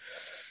Ashe.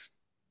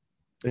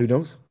 Who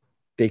knows?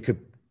 They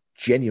could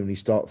genuinely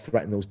start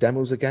threatening those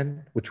demos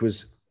again, which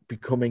was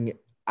becoming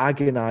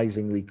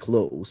agonizingly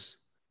close,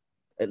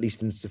 at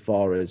least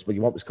insofar as, well,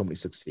 you want this company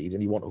to succeed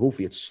and you want,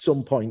 hopefully, at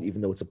some point,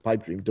 even though it's a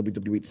pipe dream,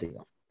 WWE to think,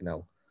 oh, you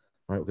know,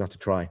 right, we're going to have to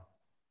try.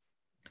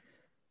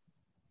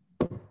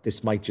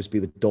 This might just be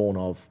the dawn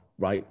of,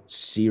 right,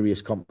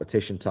 serious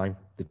competition time.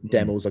 The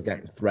demos are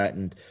getting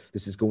threatened.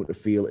 This is going to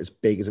feel as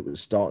big as it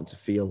was starting to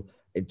feel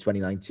in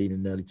 2019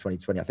 and early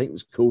 2020. I think it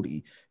was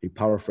Cody who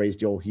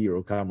paraphrased your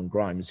hero, Cameron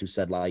Grimes, who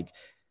said, like,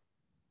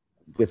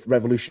 with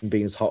Revolution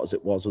being as hot as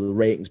it was, or the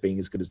ratings being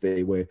as good as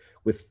they were,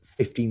 with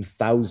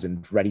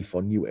 15,000 ready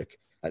for Newark,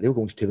 like, they were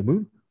going to the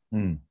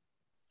moon.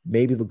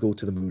 Maybe they'll go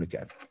to the moon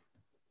again.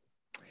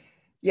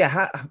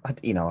 Yeah,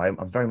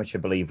 I'm very much a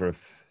believer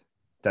of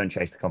don't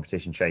chase the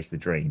competition, chase the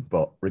dream.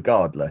 But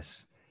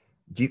regardless,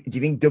 do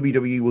you think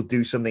WWE will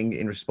do something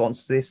in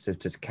response to this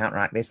to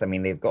counteract this? I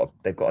mean, they've got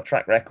a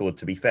track record,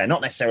 to be fair,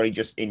 not necessarily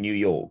just in New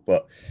York,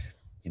 but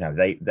you know,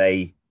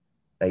 they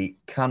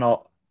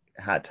cannot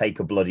take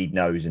a bloodied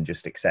nose and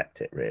just accept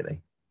it,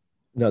 really.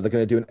 No, they're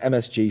going to do an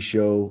MSG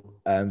show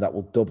that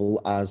will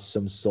double as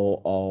some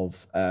sort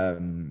of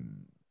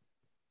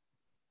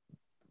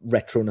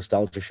retro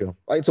nostalgia show.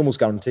 Like, it's almost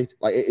guaranteed.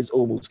 Like, it is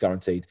almost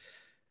guaranteed.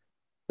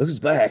 Look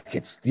who's back.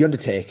 It's The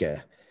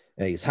Undertaker.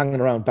 And he's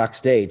hanging around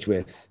backstage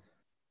with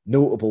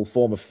notable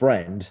former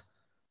friend,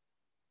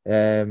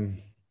 Eva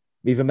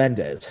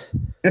Mendes.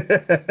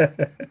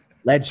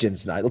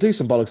 Legends night. They'll do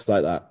some bollocks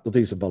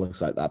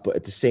like that. But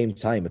at the same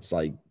time, it's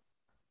like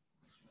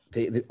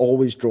they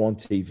always draw on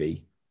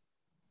TV.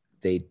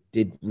 They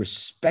did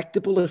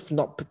respectable, if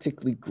not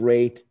particularly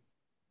great,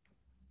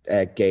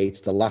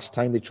 gates the last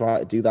time they tried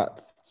to do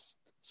that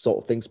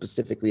sort of thing,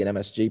 specifically in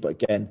MSG. But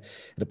again,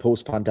 in a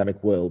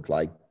post-pandemic world,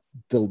 like,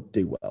 they'll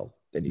do well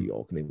in New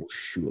York, and they will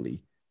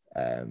surely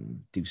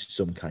do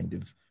some kind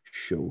of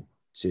show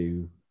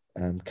to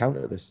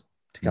counter this,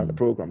 to counter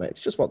program it.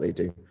 It's just what they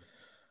do.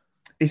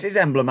 This is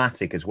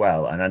emblematic as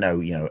well. And I know,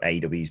 you know,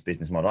 AEW's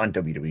business model and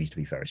WWE's, to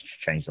be fair, has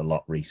changed a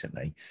lot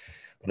recently.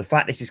 But the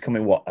fact this is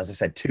coming, as I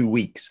said, 2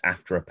 weeks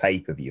after a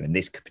pay-per-view, and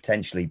this could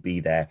potentially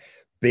be their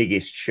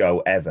biggest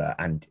show ever.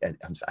 And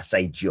I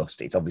say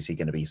just, it's obviously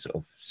going to be a sort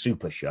of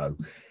super show,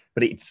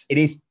 but it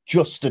is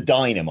just a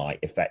Dynamite,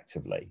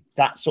 effectively.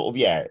 That's sort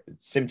of,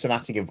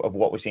 symptomatic of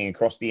what we're seeing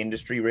across the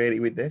industry, really,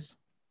 with this.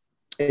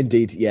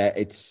 Indeed, yeah,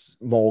 it's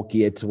more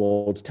geared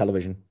towards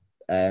television.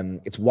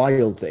 It's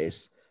wild,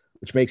 this,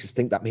 which makes us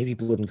think that maybe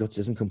Blood and Guts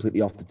isn't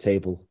completely off the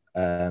table,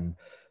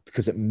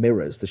 because it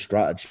mirrors the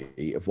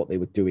strategy of what they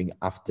were doing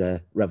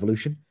after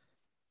Revolution.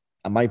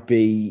 I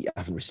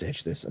haven't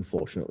researched this,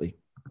 unfortunately,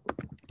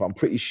 but I'm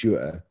pretty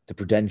sure the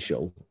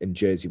Prudential in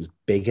Jersey was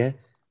bigger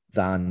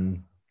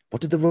than,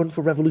 what did they run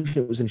for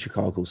Revolution? It was in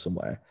Chicago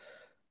somewhere.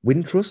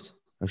 Wintrust?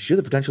 I'm sure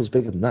the Prudential is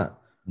bigger than that.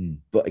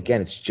 But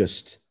again, it's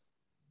just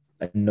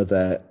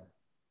another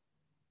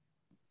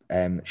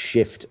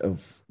shift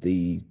of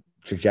the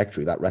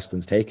trajectory that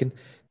wrestling's taken.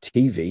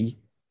 TV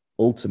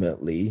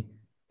ultimately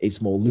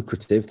is more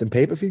lucrative than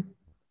pay-per-view.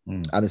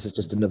 And this is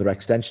just another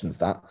extension of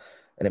that.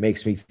 And it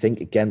makes me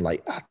think again,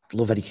 like, I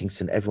love Eddie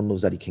Kingston. Everyone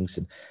loves Eddie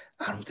Kingston.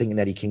 I don't think an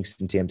Eddie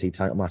Kingston TNT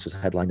title match is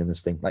headlining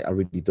this thing. Like, I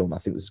really don't. I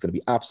think this is going to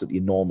be absolutely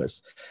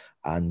enormous.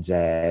 And,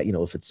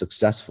 if it's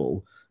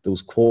successful,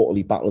 those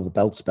quarterly Battle of the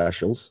Belt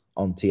specials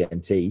on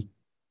TNT,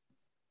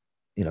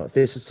 if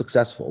this is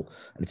successful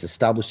and it's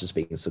established as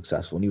being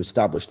successful, and you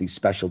establish these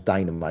special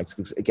dynamites,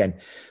 because again,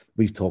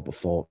 we've talked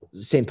before,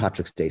 St.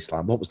 Patrick's Day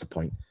Slam, what was the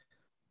point?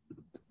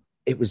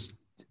 It was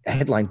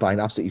headlined by an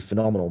absolutely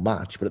phenomenal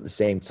match, but at the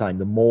same time,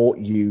 the more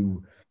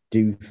you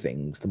do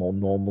things, the more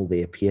normal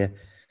they appear.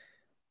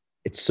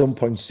 At some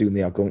point soon,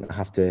 they are going to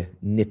have to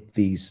nip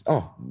these,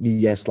 New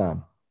Year's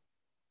Slam,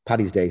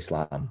 Paddy's Day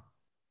Slam,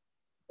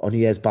 or New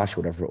Year's Bash,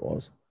 whatever it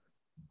was.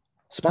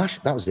 Smash,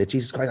 that was it.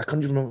 Jesus Christ, I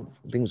couldn't even remember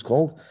what the thing was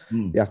called.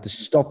 They have to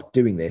stop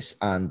doing this.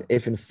 And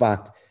if, in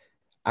fact,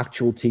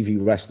 actual TV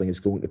wrestling is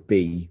going to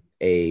be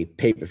a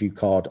pay-per-view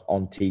card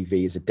on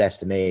TV as a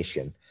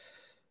destination,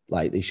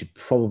 like, they should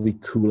probably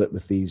cool it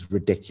with these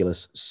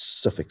ridiculous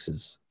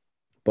suffixes.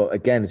 But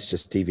again, it's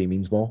just TV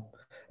means more.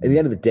 At the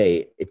end of the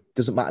day, it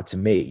doesn't matter to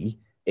me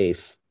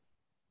if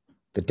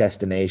the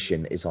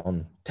destination is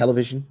on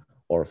television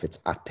or if it's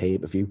at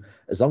pay-per-view.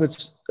 As long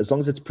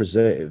as it's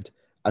preserved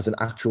as an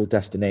actual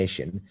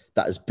destination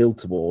that is built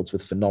towards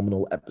with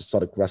phenomenal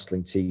episodic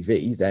wrestling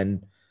TV,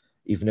 then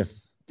even if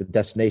the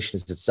destination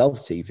is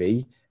itself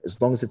TV,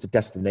 as long as it's a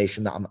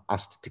destination that I'm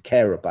asked to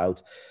care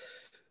about,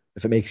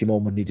 if it makes you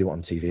more money, do it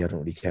on TV. I don't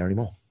really care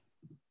anymore.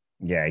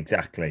 Yeah,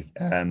 exactly.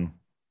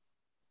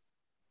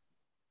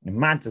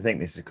 Mad to think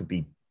this could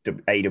be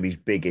AEW's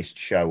biggest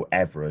show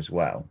ever as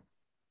well.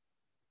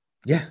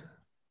 Yeah,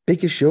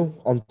 biggest show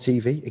on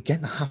TV.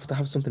 Again, I have to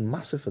have something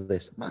massive for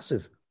this.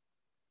 Massive.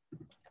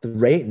 The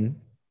rating,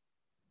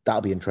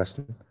 that'll be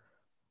interesting.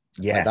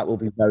 Yeah. Like, that will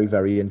be very,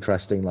 very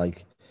interesting.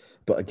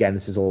 But again,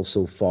 this is all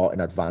so far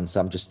in advance.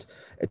 I'm just,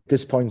 at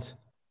this point,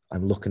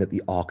 I'm looking at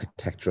the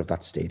architecture of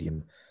that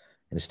stadium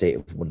in a state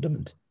of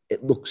wonderment.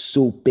 It looks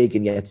so big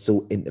and yet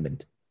so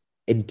intimate.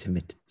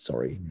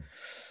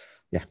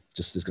 Yeah,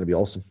 just is going to be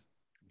awesome.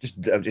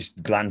 I'm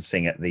just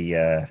glancing at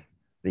the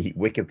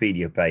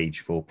Wikipedia page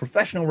for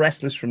professional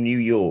wrestlers from New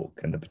York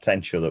and the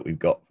potential that we've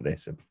got for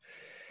this.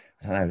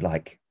 I don't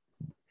know,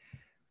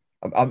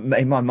 I'm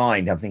in my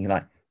mind, I'm thinking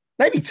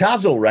maybe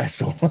Taz will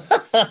wrestle.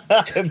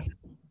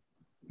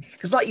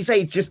 Because like you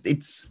say,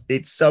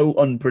 it's so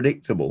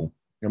unpredictable.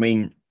 I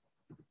mean,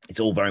 it's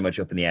all very much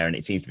up in the air and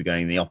it seems to be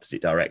going in the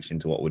opposite direction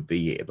to what would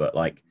be here. But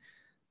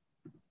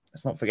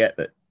let's not forget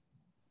that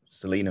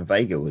Selena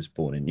Vega was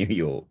born in New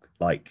York.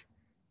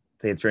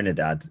 Thea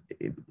Trinidad.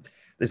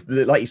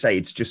 Like you say,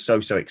 it's just so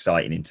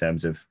exciting in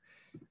terms of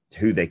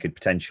who they could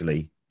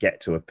potentially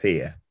get to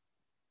appear.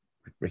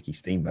 Ricky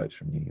Steamboat's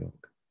from New York.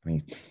 I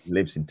mean, he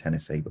lives in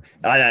Tennessee, but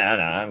I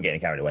know, I'm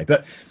getting carried away.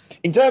 But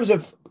in terms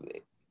of,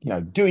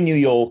 doing New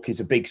York is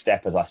a big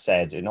step, as I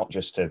said, not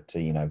just to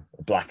a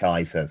black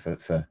eye for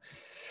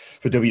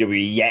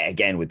WWE yet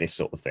again with this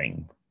sort of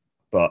thing.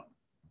 But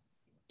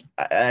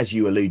as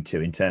you allude to,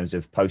 in terms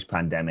of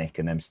post-pandemic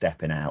and them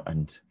stepping out,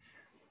 and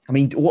I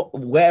mean,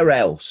 where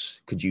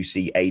else could you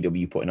see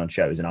AEW putting on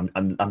shows? And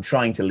I'm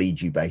trying to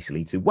lead you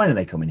basically to when are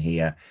they coming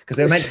here? Because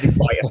they were meant to be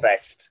Fyter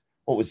Fest.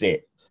 What was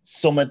it?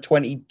 Summer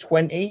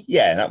 2020?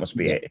 Yeah, that must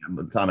be it.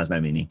 The time has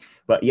no meaning.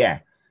 But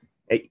yeah,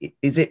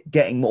 is it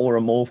getting more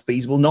and more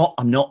feasible?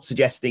 I'm not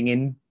suggesting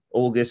in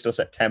August or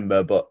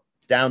September, but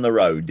down the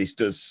road, this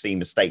does seem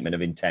a statement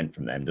of intent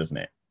from them, doesn't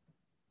it?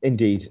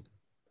 Indeed.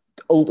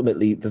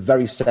 Ultimately, the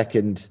very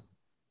second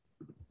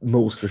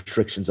most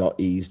restrictions are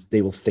eased,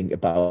 they will think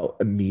about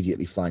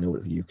immediately flying over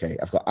to the UK.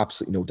 I've got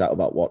absolutely no doubt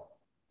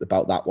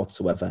about that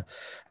whatsoever.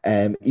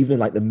 Even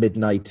in the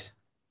midnight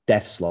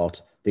death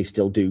slot, they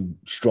still do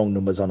strong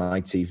numbers on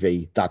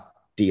ITV. That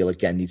deal,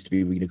 again, needs to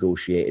be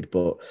renegotiated.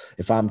 But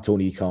if I'm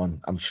Tony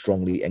Khan, I'm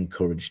strongly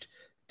encouraged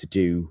to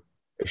do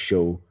a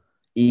show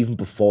even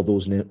before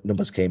those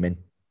numbers came in.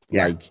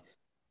 Yeah.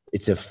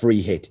 It's a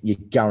free hit. You're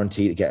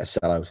guaranteed to get a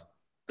sellout.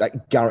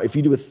 If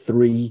you do a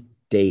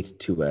 3-date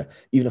tour,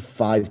 even a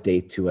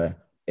 5-date tour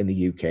in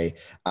the UK,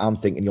 I'm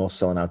thinking you're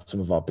selling out some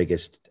of our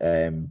biggest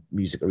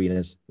music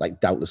arenas,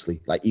 doubtlessly,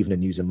 even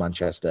in News in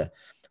Manchester,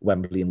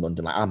 Wembley in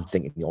London. I'm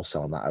thinking you're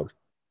selling that out.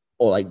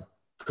 Or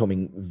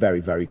coming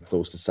very, very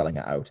close to selling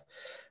it out.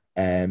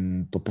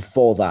 But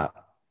before that,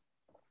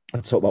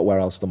 let's talk about where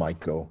else they might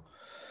go.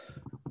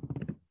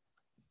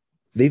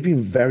 They've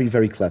been very,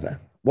 very clever.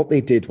 What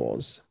they did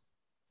was,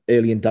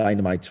 early in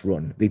Dynamite's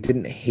run, they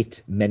didn't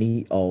hit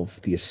many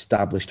of the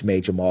established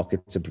major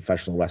markets in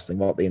professional wrestling.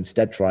 What they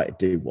instead tried to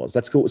do was,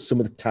 let's go to some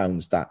of the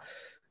towns that,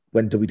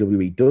 when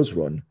WWE does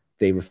run,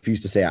 they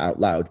refuse to say it out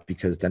loud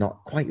because they're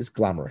not quite as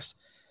glamorous.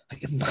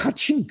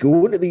 Imagine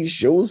going to these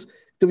shows.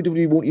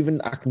 WWE won't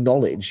even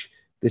acknowledge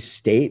the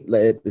state,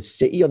 the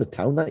city or the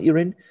town that you're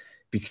in,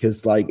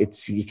 because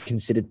you're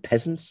considered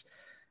peasants.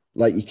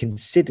 You're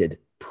considered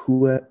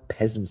poor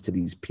peasants to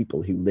these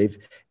people who live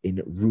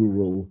in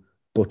rural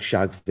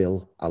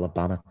Butchagville,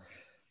 Alabama.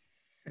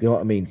 You know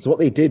what I mean? So what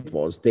they did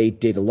was they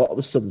did a lot of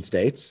the southern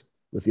states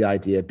with the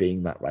idea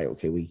being that, right,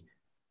 okay, we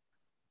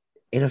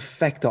in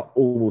effect are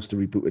almost a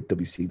rebooted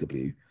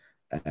WCW.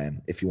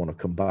 If you want to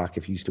come back,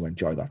 if you used to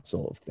enjoy that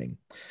sort of thing.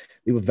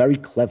 They were very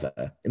clever.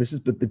 And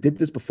they did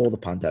this before the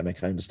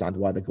pandemic. I understand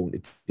why they're going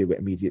to do it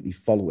immediately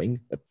following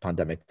a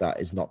pandemic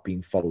that is not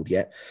being followed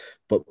yet.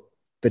 But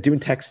they're doing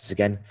Texas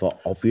again for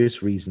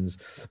obvious reasons.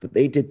 But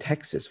they did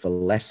Texas for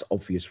less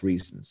obvious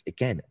reasons.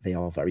 Again, they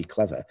are very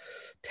clever.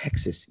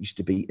 Texas used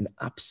to be an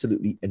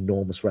absolutely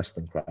enormous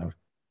wrestling crowd.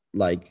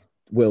 Like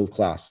world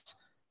class,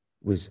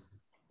 was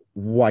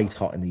white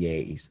hot in the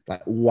 80s,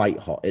 like white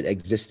hot. It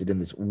existed in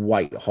this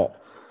white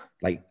hot,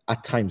 like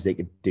at times they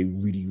could do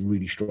really,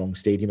 really strong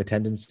stadium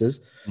attendances,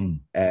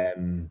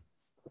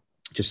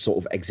 just sort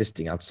of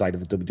existing outside of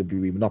the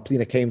WWE monopoly.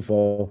 And it came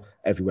for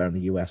everywhere in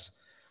the US,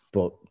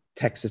 but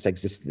Texas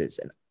existed. It's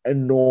an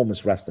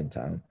enormous wrestling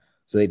town.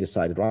 So they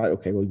decided, right,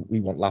 okay, well,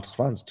 we want lapsed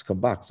fans to come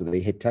back. So they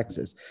hit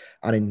Texas.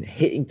 And in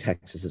hitting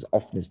Texas as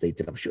often as they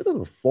did, I'm sure there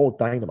were 4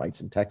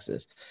 Dynamites in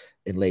Texas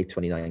in late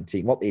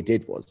 2019. What they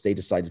did was they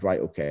decided, right,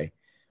 okay,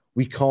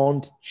 we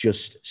can't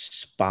just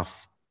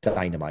spaff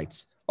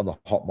Dynamites on the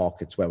hot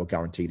markets where we're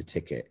guaranteed a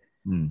ticket.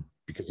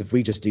 Because if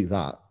we just do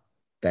that,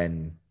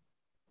 then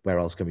where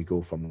else can we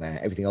go from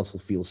there? Everything else will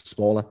feel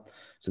smaller.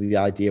 So the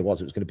idea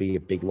was it was going to be a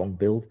big, long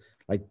build,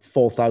 like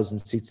 4,000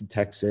 seats in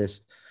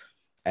Texas.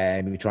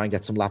 We try and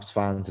get some lapsed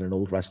fans in an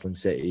old wrestling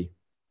city,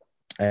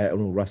 an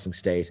old wrestling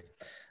state.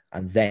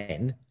 And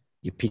then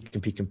you peak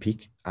and peak and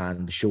peak,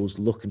 and the shows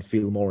look and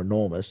feel more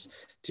enormous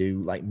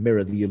to like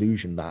mirror the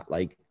illusion that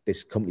like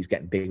this company's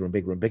getting bigger and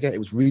bigger and bigger. It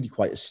was really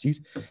quite astute.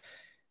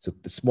 So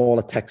the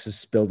smaller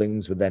Texas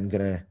buildings were then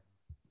going to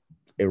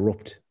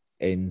erupt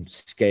in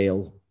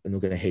scale, and they're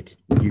going to hit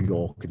New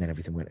York, and then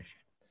everything went to shit.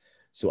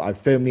 So I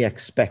firmly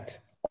expect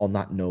on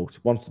that note,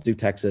 once they do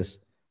Texas,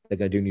 they're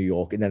going to do New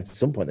York, and then at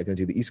some point they're going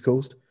to do the East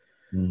Coast.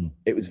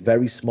 It was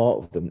very smart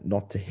of them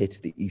not to hit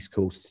the East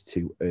Coast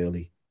too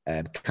early.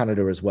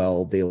 Canada as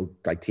well, they'll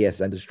like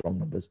TSN to strong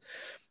numbers.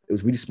 It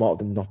was really smart of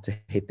them not to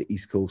hit the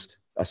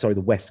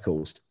the West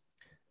Coast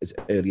as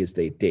early as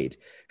they did,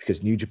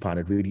 because New Japan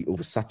had really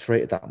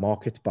oversaturated that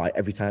market by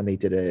every time they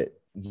did a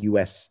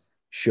US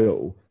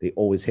show, they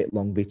always hit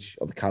Long Beach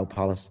or the Cow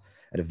Palace.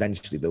 And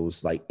eventually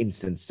those like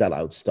instant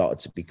sellouts started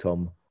to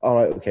become, all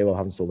right, okay, well, I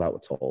haven't sold out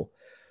at all.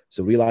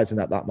 So realizing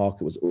that that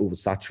market was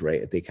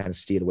oversaturated, they kind of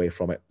steered away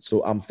from it.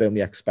 So I'm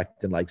firmly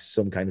expecting like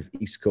some kind of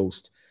East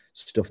Coast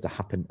stuff to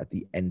happen at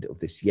the end of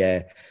this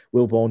year.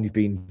 Wilborn, you've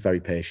been very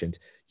patient.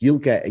 You'll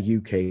get a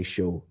UK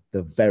show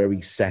the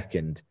very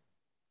second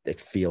it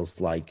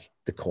feels like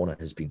the corner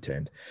has been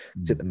turned.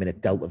 So at the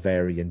minute, Delta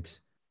variant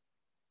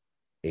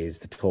is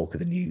the talk of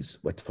the news.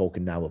 We're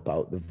talking now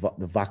about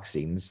the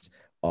vaccines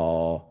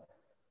are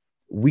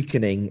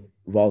weakening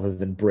rather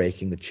than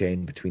breaking the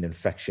chain between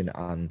infection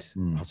and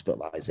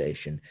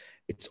hospitalization.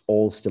 It's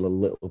all still a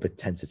little bit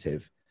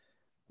tentative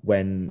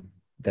when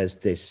there's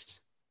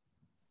this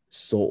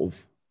sort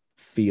of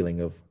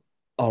feeling of,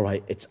 all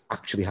right, it's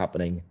actually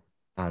happening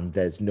and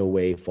there's no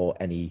way for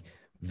any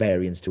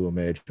variants to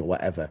emerge or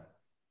whatever.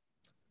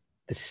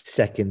 The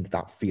second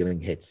that feeling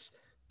hits,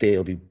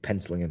 they'll be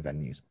penciling in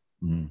venues.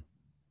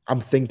 I'm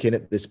thinking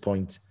at this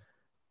point,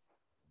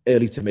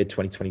 early to mid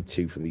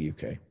 2022 for the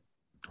UK.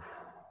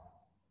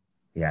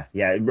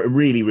 Yeah,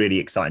 really, really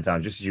exciting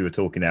time. Just as you were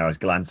talking there, I was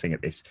glancing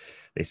at this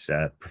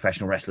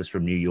professional wrestlers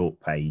from New York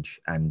page,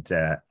 and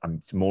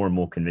I'm more and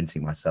more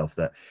convincing myself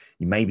that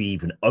you may be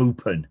even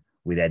open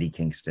with Eddie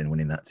Kingston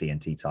winning that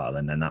TNT title,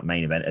 and then that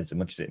main event, as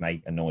much as it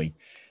may annoy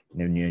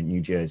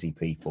New Jersey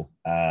people,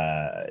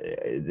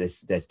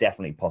 there's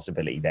definitely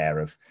possibility there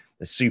of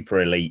the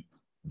super elite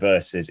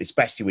versus,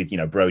 especially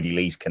with Brody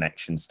Lee's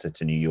connections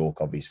to New York,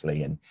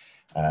 obviously, and.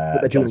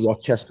 But they're doing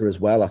Rochester as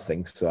well, I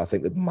think. So I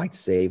think they might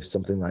save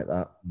something like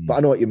that. But I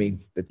know what you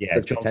mean.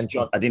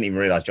 John, I didn't even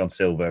realize John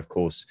Silver, of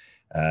course,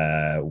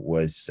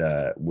 was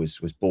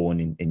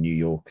born in New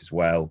York as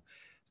well.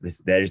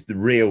 There's the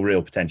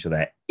real potential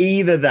there.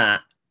 Either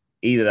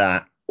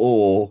that,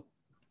 or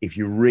if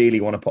you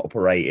really want to put up a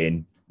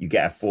rating, you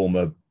get a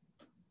former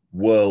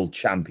world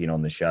champion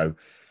on the show.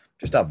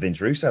 Just have Vince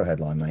Russo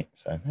headline, mate.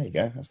 So there you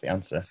go. That's the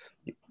answer.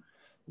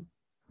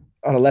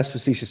 On a less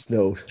facetious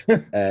note,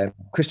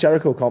 Chris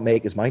Jericho can't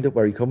make his mind up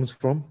where he comes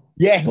from.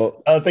 Yes,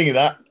 I was thinking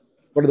that.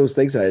 One of those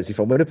things, is he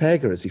from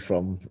Winnipeg or is he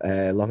from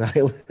Long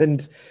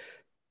Island?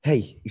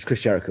 Hey, he's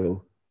Chris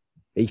Jericho.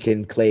 He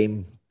can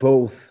claim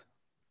both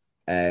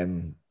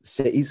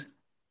cities.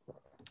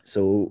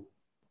 So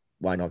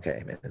why not get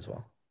him in as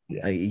well?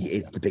 Yeah. He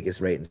is the biggest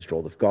rating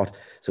draw they've got.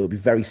 So it'd be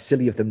very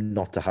silly of them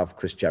not to have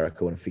Chris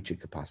Jericho in a featured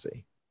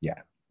capacity.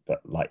 Yeah. But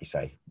like you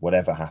say,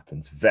 whatever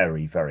happens,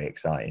 very, very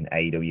exciting.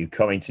 AEW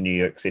coming to New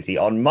York City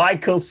on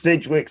Michael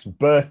Sidgwick's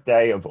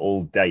birthday of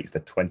all dates, the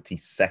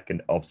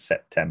 22nd of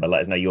September.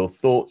 Let us know your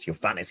thoughts, your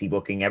fantasy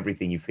booking,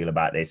 everything you feel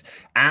about this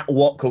at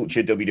What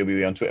Culture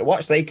WWE on Twitter.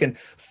 Watch, so you can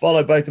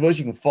follow both of us.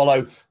 You can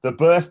follow the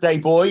birthday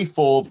boy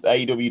for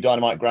AEW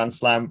Dynamite Grand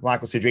Slam,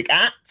 Michael Sidgwick,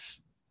 at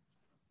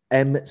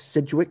M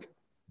Sidgwick.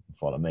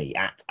 follow me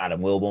at Adam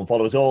Wilborn.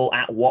 Follow us all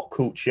at What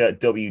Culture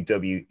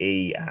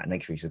WWE.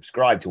 Make sure you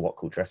subscribe to What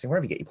Culture Wrestling,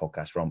 wherever you get your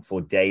podcasts from, for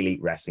daily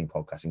wrestling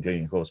podcasts,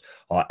 including, of course,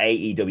 our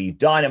AEW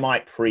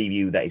Dynamite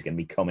preview that is going to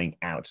be coming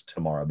out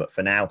tomorrow. But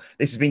for now,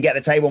 this has been Get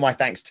the Table. My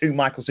thanks to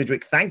Michael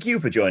Sidgwick. Thank you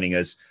for joining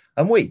us,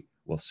 and we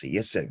will see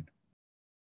you soon.